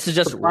 No, this is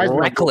just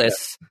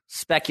reckless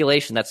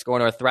speculation that Score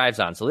North thrives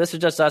on. So this is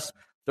just us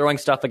throwing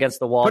stuff against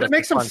the wall. But it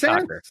makes some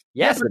sense.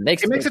 Yes, it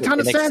makes a ton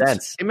of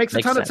sense. It makes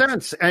a ton of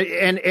sense.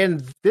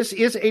 And this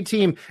is a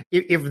team,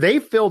 if they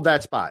filled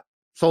that spot,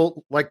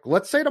 so like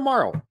let's say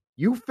tomorrow,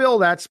 you fill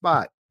that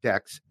spot,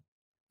 Dex,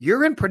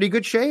 you're in pretty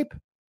good shape.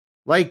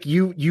 Like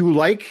you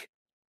like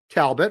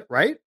Talbot,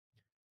 right?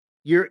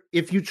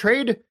 If you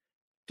trade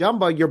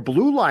Dumba, your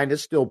blue line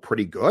is still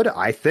pretty good,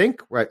 I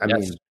think. Right? I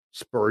mean,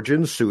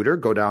 Spurgeon, Suter,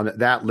 go down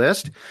that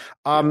list.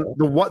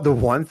 The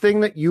one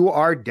thing that you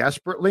are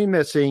desperately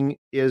missing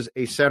is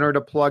a center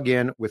to plug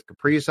in with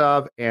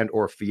Kaprizov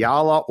or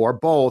Fiala or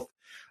both.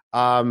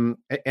 And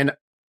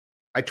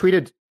I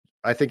tweeted,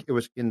 I think it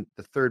was in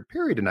the third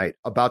period tonight,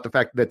 about the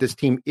fact that this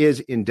team is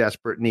in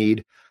desperate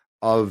need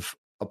of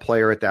a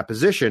player at that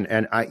position.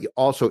 And I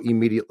also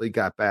immediately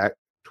got back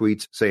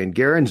tweets saying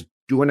Guerin's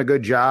doing a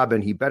good job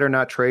and he better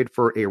not trade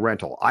for a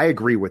rental. I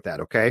agree with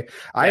that. Okay.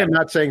 I am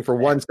not saying for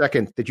 1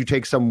 second that you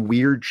take some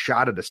weird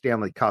shot at a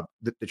Stanley Cup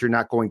that you're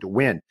not going to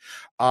win.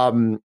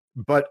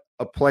 But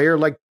a player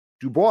like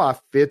Dubois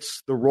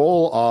fits the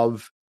role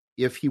of,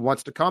 if he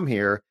wants to come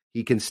here,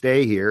 he can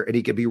stay here and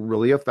he can be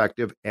really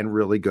effective and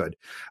really good.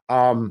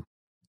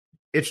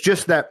 It's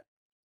just that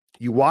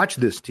you watch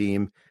this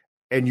team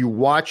and you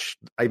watch,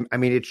 I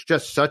mean, it's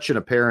just such an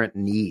apparent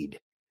need.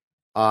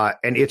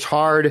 And it's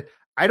hard.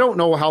 I don't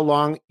know how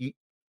long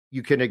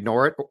you can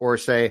ignore it or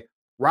say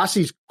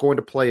Rossi's going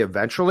to play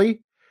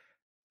eventually.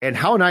 And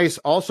how nice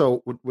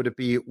also would it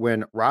be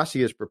when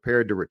Rossi is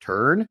prepared to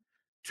return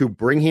to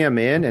bring him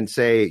in and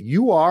say,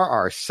 you are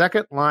our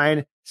second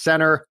line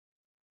center.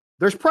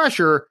 There's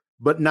pressure,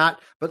 but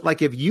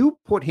like if you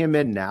put him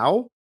in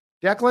now,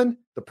 Declan,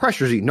 the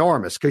pressure is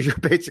enormous because you're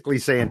basically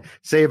saying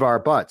save our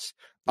butts.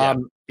 Yeah.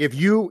 If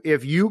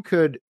you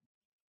could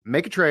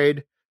make a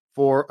trade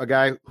for a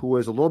guy who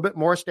is a little bit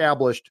more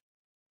established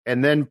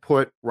and then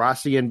put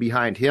Rossi in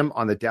behind him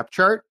on the depth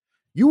chart,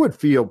 you would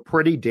feel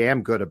pretty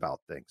damn good about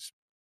things.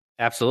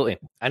 Absolutely.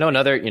 I know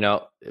another,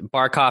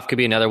 Barkov could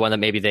be another one that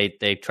maybe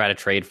they try to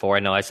trade for. I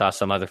know I saw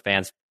some other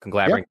fans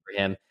congratulating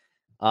for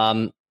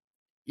him.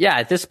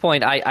 At this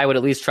point, I would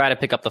at least try to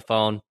pick up the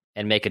phone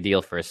and make a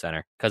deal for a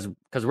center.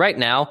 Because right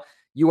now,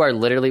 you are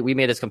literally, we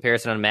made this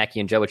comparison on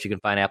Mackie and Joe, which you can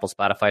find Apple,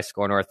 Spotify,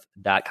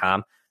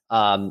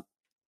 scorenorth.com.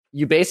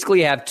 You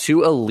basically have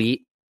two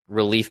elite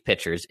relief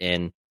pitchers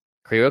in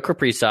Kirill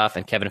Kaprizov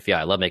and Kevin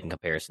Fiala. I love making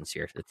comparisons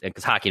here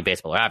because hockey and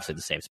baseball are obviously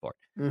the same sport.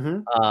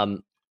 Mm-hmm.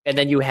 And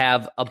then you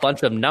have a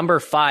bunch of number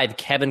 5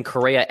 Kevin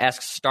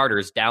Correa-esque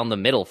starters down the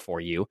middle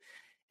for you.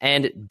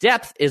 And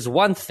depth is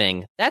one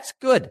thing. That's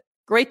good.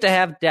 Great to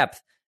have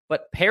depth.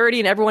 But parity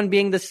and everyone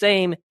being the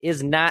same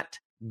is not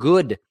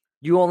good.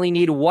 You only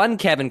need one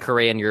Kevin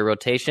Correa in your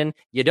rotation.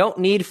 You don't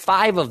need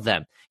 5 of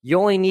them. You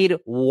only need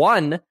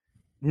one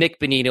Nick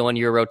Bonino in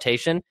your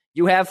rotation.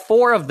 You have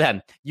 4 of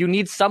them. You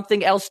need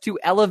something else to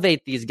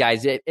elevate these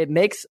guys. It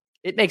makes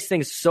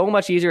things so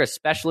much easier,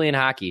 especially in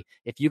hockey.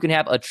 If you can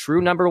have a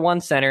true number 1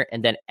 center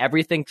and then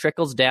everything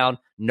trickles down,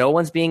 no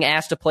one's being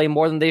asked to play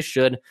more than they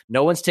should.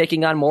 No one's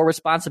taking on more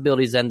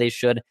responsibilities than they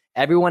should.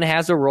 Everyone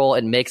has a role.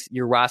 It makes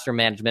your roster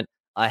management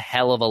a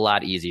hell of a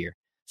lot easier.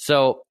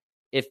 So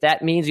if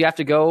that means you have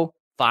to go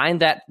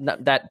find that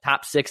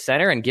top 6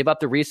 center and give up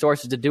the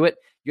resources to do it,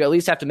 you at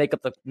least have to make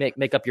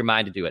up your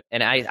mind to do it.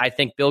 And I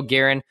think Bill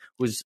Guerin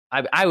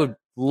I would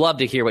love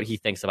to hear what he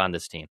thinks about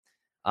this team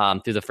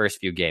through the first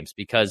few games,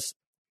 because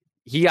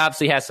he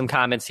obviously has some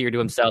comments here to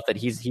himself that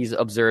he's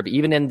observed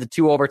even in the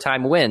 2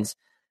 overtime wins.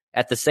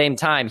 At the same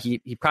time, he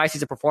probably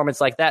sees a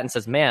performance like that and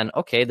says, man,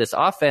 okay, this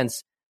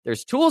offense,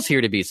 there's tools here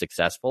to be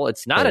successful.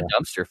 It's not a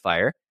dumpster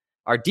fire.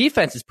 Our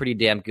defense is pretty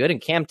damn good,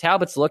 and Cam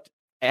Talbot's looked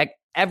at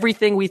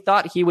everything we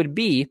thought he would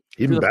be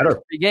even better.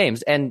 First 3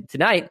 games. And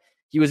tonight,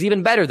 he was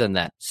even better than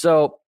that.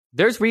 So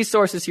there's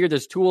resources here.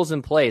 There's tools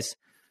in place.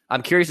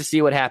 I'm curious to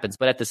see what happens.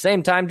 But at the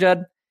same time,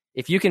 Judd,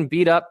 if you can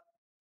beat up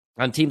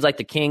on teams like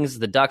the Kings,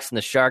 the Ducks, and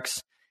the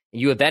Sharks,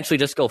 and you eventually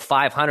just go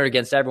 500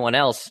 against everyone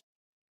else,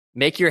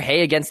 make your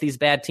hay against these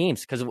bad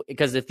teams.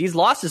 Because if these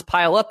losses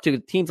pile up to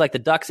teams like the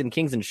Ducks and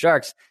Kings and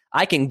Sharks,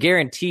 I can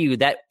guarantee you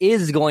that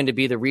is going to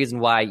be the reason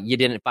why you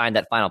didn't find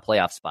that final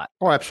playoff spot.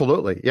 Oh,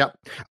 absolutely. Yeah.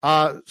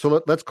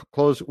 So let's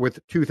close with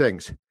 2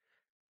 things.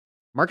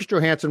 Marcus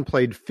Johansson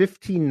played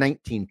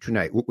 15-19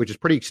 tonight, which is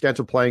pretty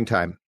extensive playing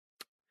time.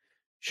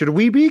 Should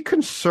we be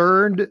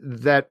concerned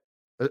that,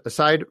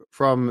 aside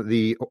from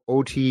the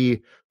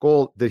OT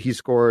goal that he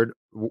scored,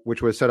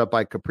 which was set up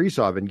by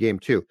Kaprizov in game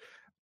 2,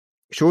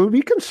 should we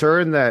be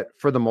concerned that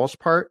for the most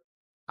part,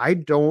 I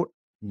don't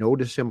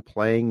notice him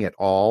playing at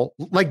all?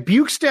 Like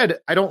Bukestad,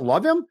 I don't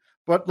love him,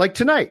 but like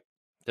tonight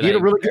he had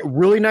a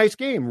really nice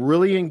game,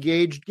 really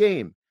engaged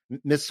game.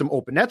 Missed some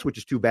open nets, which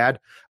is too bad.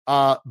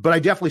 But I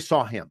definitely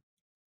saw him.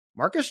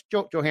 Marcus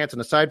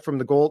Johansson, aside from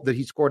the goal that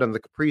he scored on the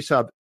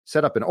Kaprizov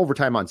set up in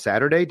overtime on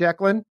Saturday,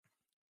 Declan,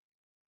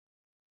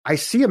 I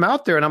see him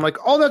out there and I'm like,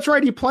 oh, that's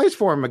right, he plays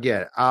for him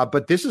again.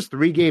 But this is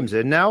 3 games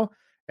in now,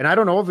 and I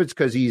don't know if it's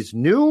because he's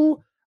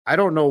new. I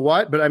don't know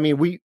what, but I mean,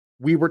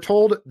 we were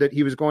told that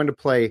he was going to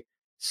play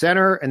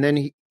center, and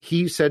then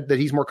he said that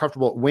he's more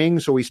comfortable at wing,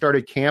 so he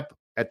started camp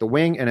at the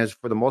wing and has,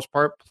 for the most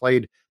part,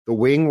 played the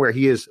wing where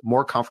he is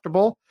more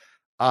comfortable.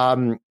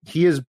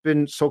 He has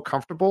been so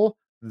comfortable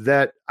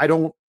that I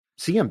don't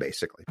see him,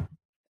 basically.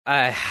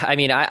 I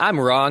mean, I'm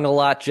wrong a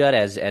lot, Judd,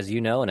 as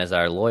you know, and as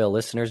our loyal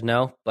listeners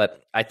know,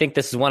 but I think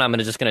this is one I'm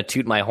just going to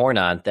toot my horn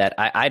on, that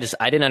I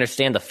didn't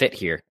understand the fit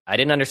here. I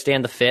didn't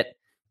understand the fit.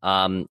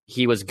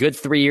 He was good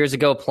 3 years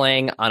ago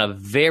playing on a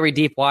very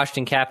deep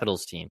Washington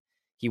Capitals team.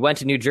 He went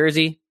to New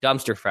Jersey,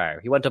 dumpster fire.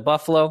 He went to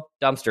Buffalo,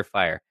 dumpster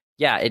fire.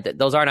 Yeah,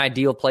 those aren't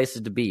ideal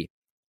places to be.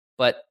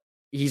 But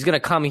he's going to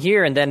come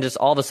here and then just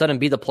all of a sudden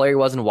be the player he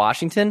was in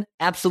Washington?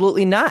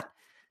 Absolutely not.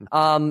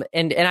 And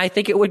I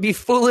think it would be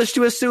foolish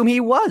to assume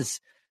he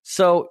was.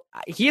 So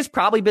he has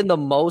probably been the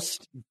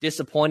most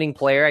disappointing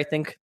player, I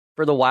think,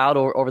 for the Wild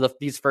over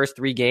these first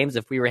 3 games,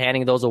 if we were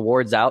handing those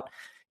awards out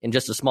in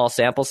just a small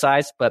sample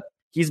size. But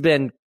he's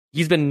been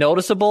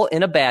noticeable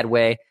in a bad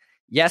way.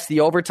 Yes, the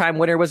overtime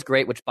winner was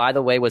great, which, by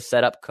the way, was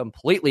set up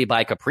completely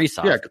by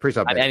Kaprizov. Yeah,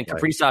 Kaprizov. And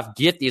Kaprizov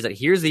he's like,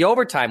 here's the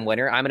overtime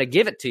winner. I'm going to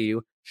give it to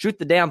you. Shoot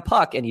the damn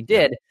puck. And he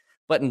did.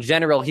 But in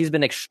general, he's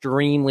been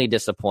extremely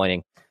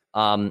disappointing.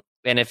 And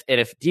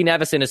if Dean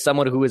Evason is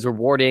someone who is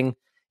rewarding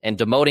and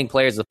demoting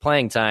players with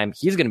playing time,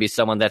 he's going to be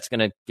someone that's going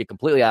to get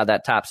completely out of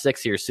that top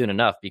 6 here soon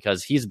enough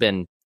because he's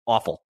been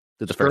awful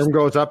through the first. Sturm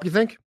goes up, you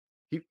think?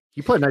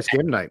 He played a nice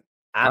game tonight.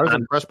 I was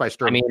impressed by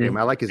Sturm's game.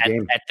 I like his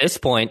game. At this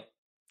point,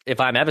 if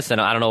I'm Evason,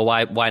 I don't know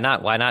why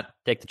not? Why not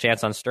take the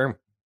chance on Sturm?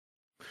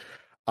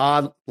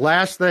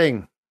 Last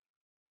thing.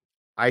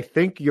 I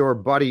think your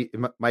buddy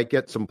might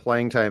get some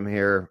playing time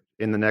here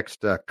in the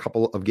next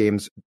couple of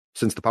games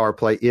since the power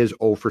play is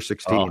 0 for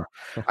 16.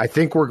 Oh. I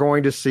think we're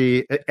going to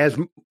see,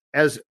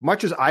 as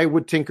much as I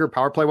would tinker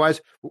power play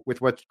wise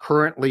with what's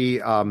currently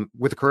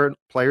with the current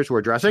players who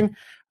are dressing,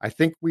 I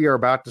think we are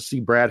about to see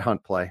Brad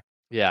Hunt play.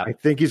 Yeah. I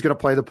think he's going to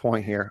play the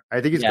point here.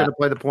 I think he's going to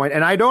play the point.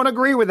 And I don't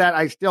agree with that.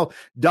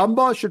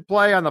 Dumba should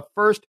play on the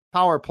first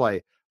power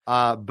play.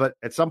 But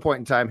at some point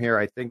in time here,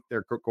 I think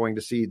they're going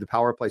to see the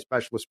power play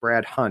specialist,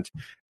 Brad Hunt,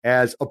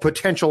 as a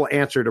potential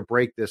answer to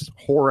break this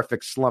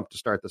horrific slump to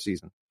start the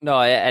season.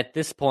 No, at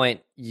this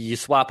point, you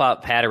swap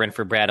out Patterson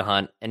for Brad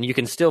Hunt, and you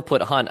can still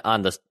put Hunt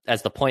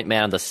as the point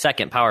man on the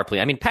second power play.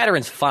 I mean,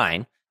 Patterson's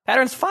fine.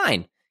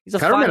 He's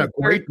Patterson had a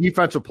great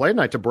defensive play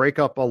tonight to break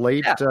up a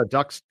late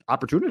Ducks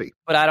opportunity.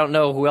 But I don't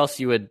know who else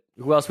would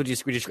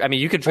you? I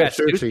mean, you could draft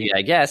Susie,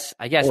 I guess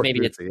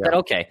maybe it's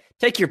okay.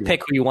 Take your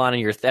pick who you want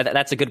on your.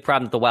 That's a good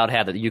problem that the Wild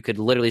had, that you could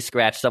literally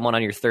scratch someone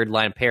on your third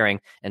line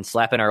pairing and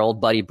slap in our old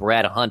buddy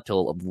Brad Hunt to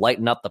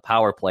lighten up the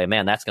power play.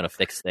 Man, that's going to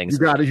fix things.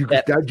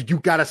 You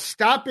got to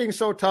stop being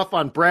so tough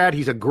on Brad.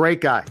 He's a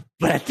great guy.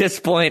 But at this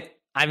point,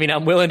 I mean,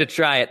 I'm willing to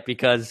try it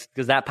because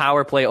that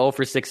power play 0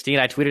 for 16.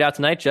 I tweeted out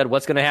tonight, Judd,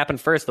 what's going to happen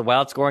first? The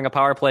Wild scoring a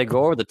power play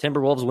goal or the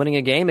Timberwolves winning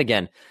a game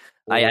again?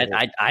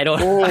 I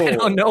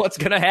don't know what's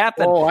going to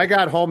happen. I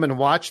got home and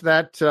watched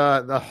that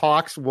the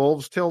Hawks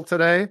Wolves till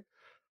today.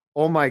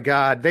 Oh my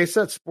God, they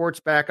set sports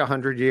back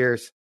 100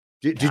 years.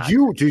 Did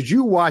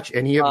you watch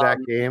any of that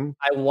game?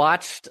 I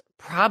watched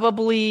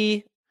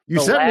probably. You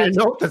sent me a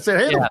note that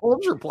said, "Hey, the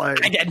Wolves are playing."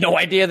 I had no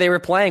idea they were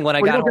playing when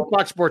I got home.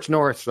 Fox Sports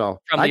North,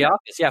 so from the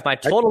office. Yeah, my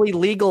totally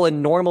legal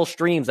and normal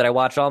streams that I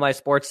watch all my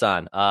sports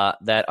on.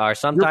 That are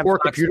sometimes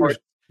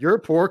your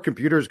poor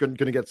computer is going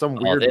to get some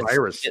weird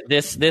virus.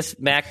 This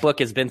MacBook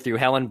has been through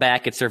hell and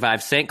back. It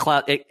survived St.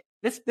 Cloud.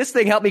 This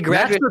thing helped me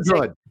graduate.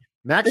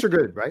 Macs are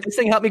good, right? This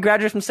thing helped me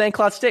graduate from St.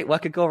 Cloud State.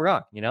 What could go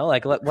wrong?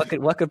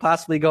 What could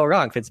possibly go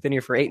wrong if it's been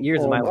here for 8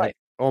 years of my life?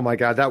 Oh my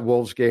God, that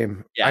Wolves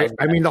game. Yeah,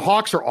 I mean, the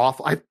Hawks are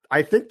awful.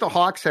 I think the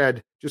Hawks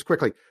had, just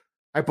quickly,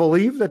 I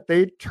believe that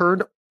they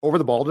turned over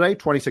the ball today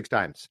 26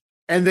 times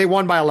and they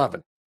won by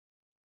 11.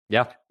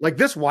 Yeah. Like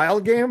this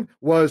Wild game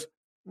was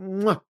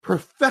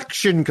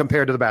perfection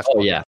compared to the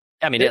basketball. Oh, yeah.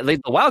 I mean,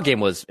 the Wild game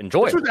was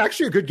enjoyable. This was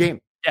actually a good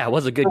game. Yeah, it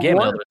was a good game.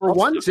 For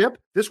one zip,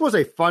 this was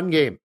a fun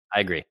game. I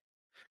agree.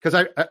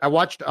 Because I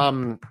watched,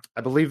 I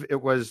believe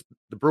it was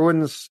the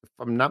Bruins, if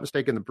I'm not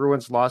mistaken, the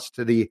Bruins lost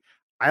to the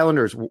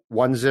Islanders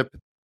 1-0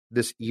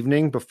 this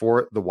evening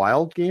before the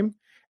Wild game.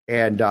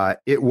 And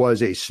it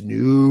was a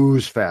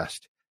snooze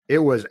fest. It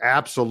was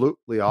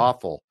absolutely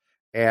awful.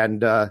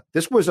 And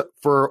this was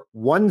for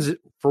one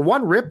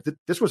rip.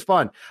 This was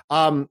fun.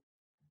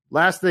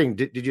 Last thing,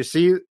 did you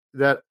see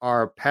that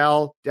our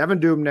pal Devin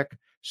Dubnyk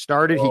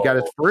started? He got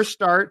his first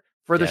start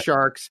for the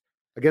Sharks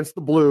against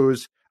the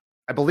Blues.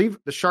 I believe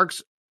the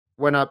Sharks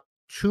went up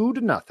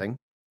 2-0.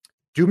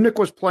 Dubnyk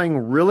was playing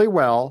really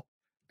well.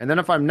 And then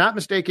if I'm not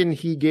mistaken,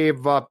 he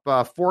gave up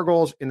 4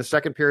 goals in the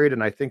second period,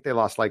 and I think they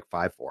lost like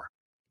 5-4.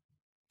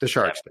 The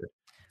Sharks did.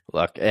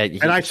 Look,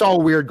 and I saw a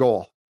weird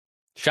goal.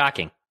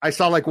 Shocking. I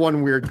saw like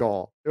one weird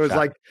goal. It was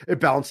like it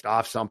bounced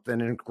off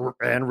something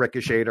and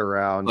ricocheted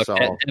around. Look, so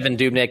Devin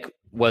Dubnyk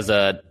was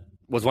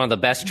one of the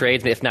best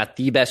trades, if not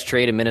the best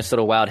trade in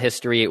Minnesota Wild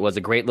history. It was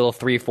a great little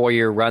 3-4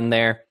 year run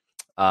there.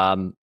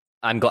 I'm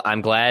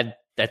glad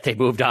that they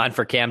moved on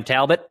for Cam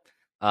Talbot.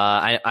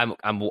 I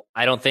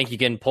don't think you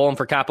can pull him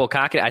for Capo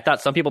Cockett. I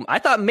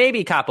thought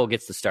maybe Capo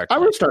gets the start. I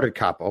would have started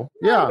Capo.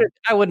 Yeah,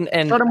 I wouldn't.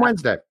 And start him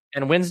Wednesday.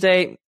 And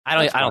Wednesday,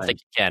 I don't think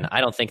you can.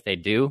 I don't think they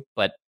do.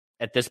 But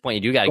at this point,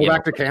 you do got to go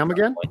back to Cam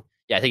again.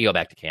 Yeah, I think you go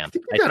back to Cam.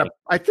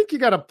 I think you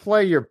got to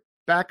play your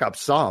backup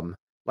some.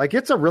 Like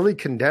it's a really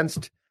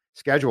condensed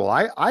schedule.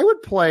 I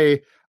would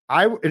play.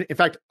 In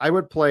fact, I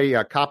would play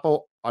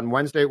Capo on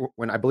Wednesday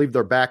when I believe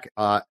they're back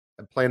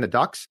playing the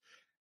Ducks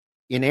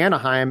in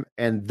Anaheim,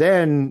 and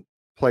then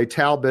play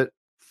Talbot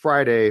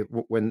Friday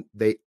when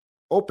they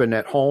open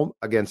at home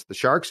against the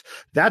Sharks.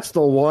 That's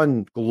the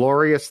one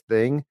glorious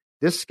thing.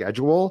 This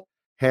schedule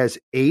has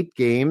 8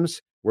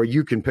 games where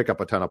you can pick up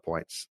a ton of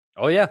points.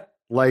 Oh yeah.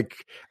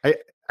 Like I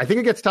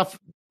think it gets tough.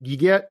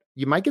 You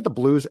might get the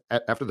Blues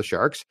after the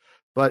Sharks,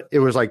 but it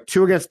was like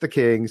 2 against the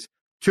Kings,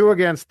 2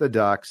 against the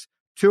Ducks,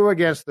 2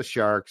 against the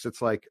Sharks.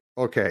 It's like,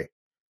 okay,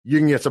 you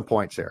can get some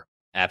points here.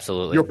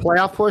 Absolutely. Your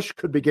playoff push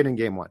could begin in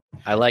game 1.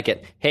 I like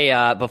it.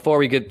 Hey, before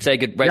we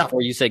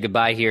before you say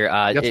goodbye here,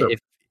 yes,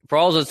 for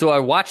all those who are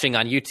watching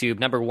on YouTube,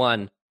 number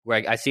one,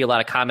 where I see a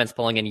lot of comments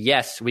pulling in.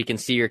 Yes, we can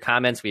see your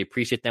comments. We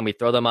appreciate them. We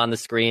throw them on the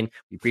screen.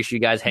 We appreciate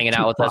you guys hanging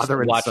out with us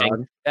and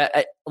watching.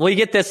 We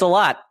get this a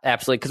lot,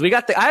 absolutely,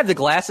 because I have the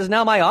glasses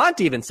now. My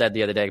aunt even said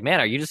the other day, man,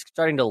 are you just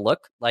starting to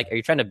look like, are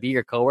you trying to be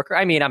your coworker?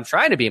 I mean, I'm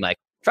trying to be like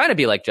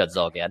Judd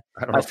Zulgad.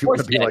 I don't know if you want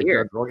to be like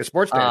Judd Zulgad.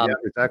 Sports dad, yeah,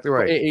 exactly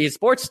right. He's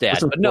sports dad,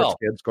 but no.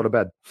 Kids, go to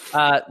bed.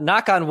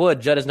 Knock on wood,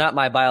 Judd is not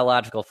my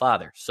biological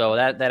father. So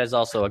that is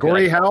also a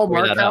Corey good Howell,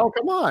 Mark Howell,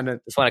 come on.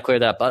 Just want to clear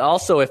that up. But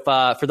also, if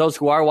for those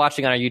who are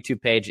watching on our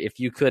YouTube page, if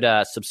you could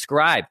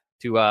subscribe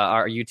to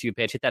our YouTube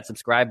page, hit that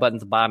subscribe button at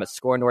the bottom at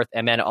Score North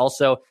MN.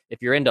 Also,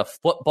 if you're into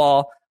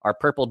football, our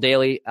Purple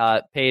Daily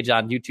page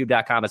on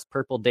YouTube.com is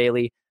Purple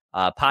Daily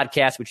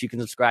Podcast, which you can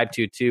subscribe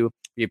to too.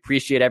 We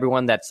appreciate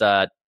everyone that's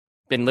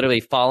been literally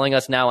following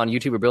us now on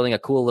YouTube. We're building a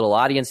cool little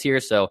audience here.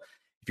 So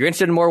if you're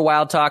interested in more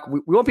Wild talk, we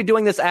won't be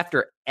doing this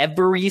after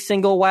every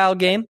single Wild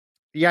game.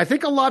 Yeah, I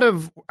think a lot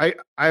of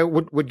I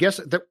would guess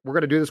that we're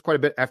going to do this quite a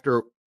bit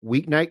after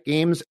weeknight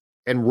games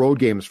and road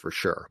games for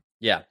sure.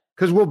 Yeah,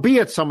 because we'll be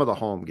at some of the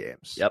home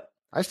games. Yep.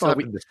 I still have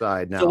to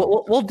decide now.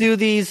 So we'll do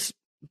these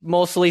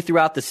mostly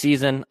throughout the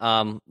season.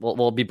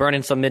 We'll be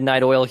burning some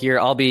midnight oil here.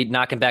 I'll be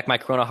knocking back my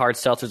Corona Hard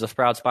Seltzers, a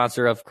proud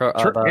sponsor of. Turn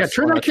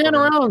that can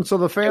around so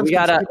the fans. We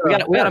got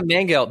a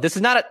mango. This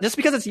is not just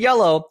because it's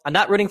yellow. I'm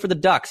not rooting for the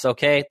Ducks.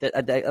 Okay,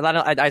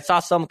 I saw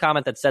some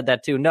comment that said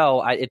that too.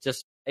 No,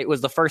 it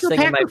was the first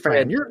thing in my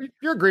fan. You're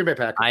a Green Bay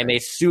Packer. I'm a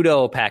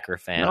pseudo Packer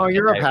fan. No,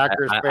 you're a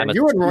Packers fan.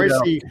 You and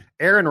Royce,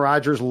 Aaron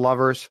Rodgers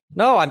lovers.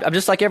 No, I'm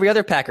just like every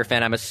other Packer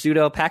fan. I'm a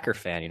pseudo Packer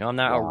fan. I'm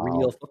not a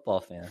real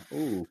football fan.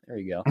 Ooh, there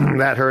you go.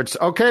 That hurts.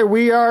 Okay,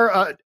 we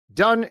are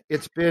done.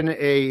 It's been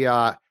a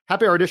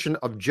happy hour edition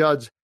of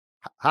Judd's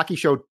Hockey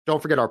Show.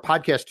 Don't forget our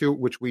podcast too,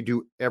 which we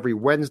do every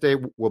Wednesday.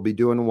 We'll be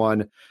doing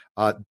one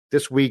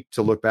this week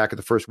to look back at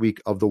the first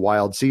week of the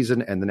Wild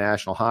season and the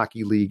National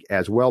Hockey League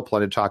as well.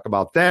 Plenty to talk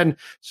about then.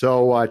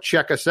 So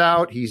check us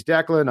out. He's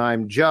Declan.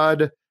 I'm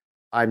Judd.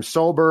 I'm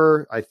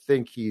sober. I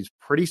think he's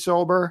pretty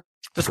sober.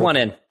 Just one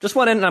in,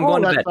 and I'm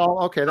going to bed.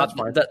 Okay, that's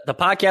fine. The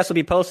podcast will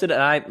be posted,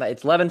 and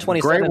it's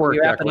 11:27. Great work,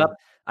 wrapping up.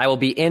 I will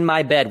be in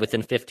my bed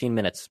within 15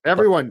 minutes.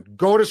 Everyone,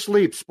 go to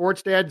sleep.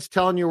 Sports Dad's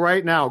telling you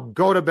right now,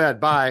 go to bed.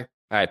 Bye.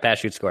 All right, pass,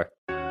 shoot, score.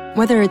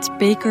 Whether it's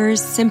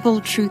Baker's Simple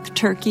Truth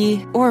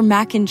Turkey or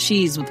mac and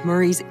cheese with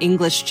Murray's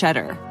English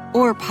Cheddar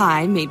or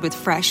pie made with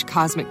fresh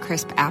Cosmic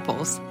Crisp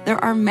apples,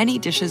 there are many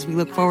dishes we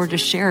look forward to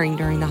sharing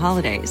during the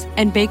holidays.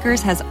 And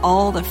Baker's has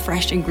all the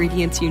fresh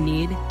ingredients you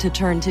need to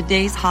turn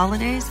today's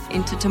holidays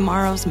into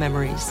tomorrow's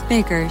memories.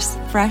 Baker's,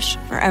 fresh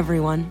for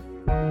everyone.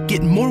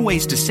 Get more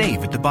ways to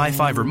save at the Buy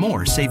 5 or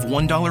More Save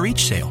 $1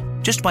 each sale.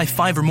 Just buy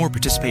 5 or more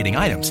participating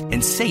items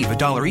and save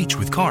 $1 each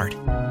with card.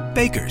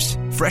 Baker's,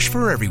 fresh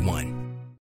for everyone.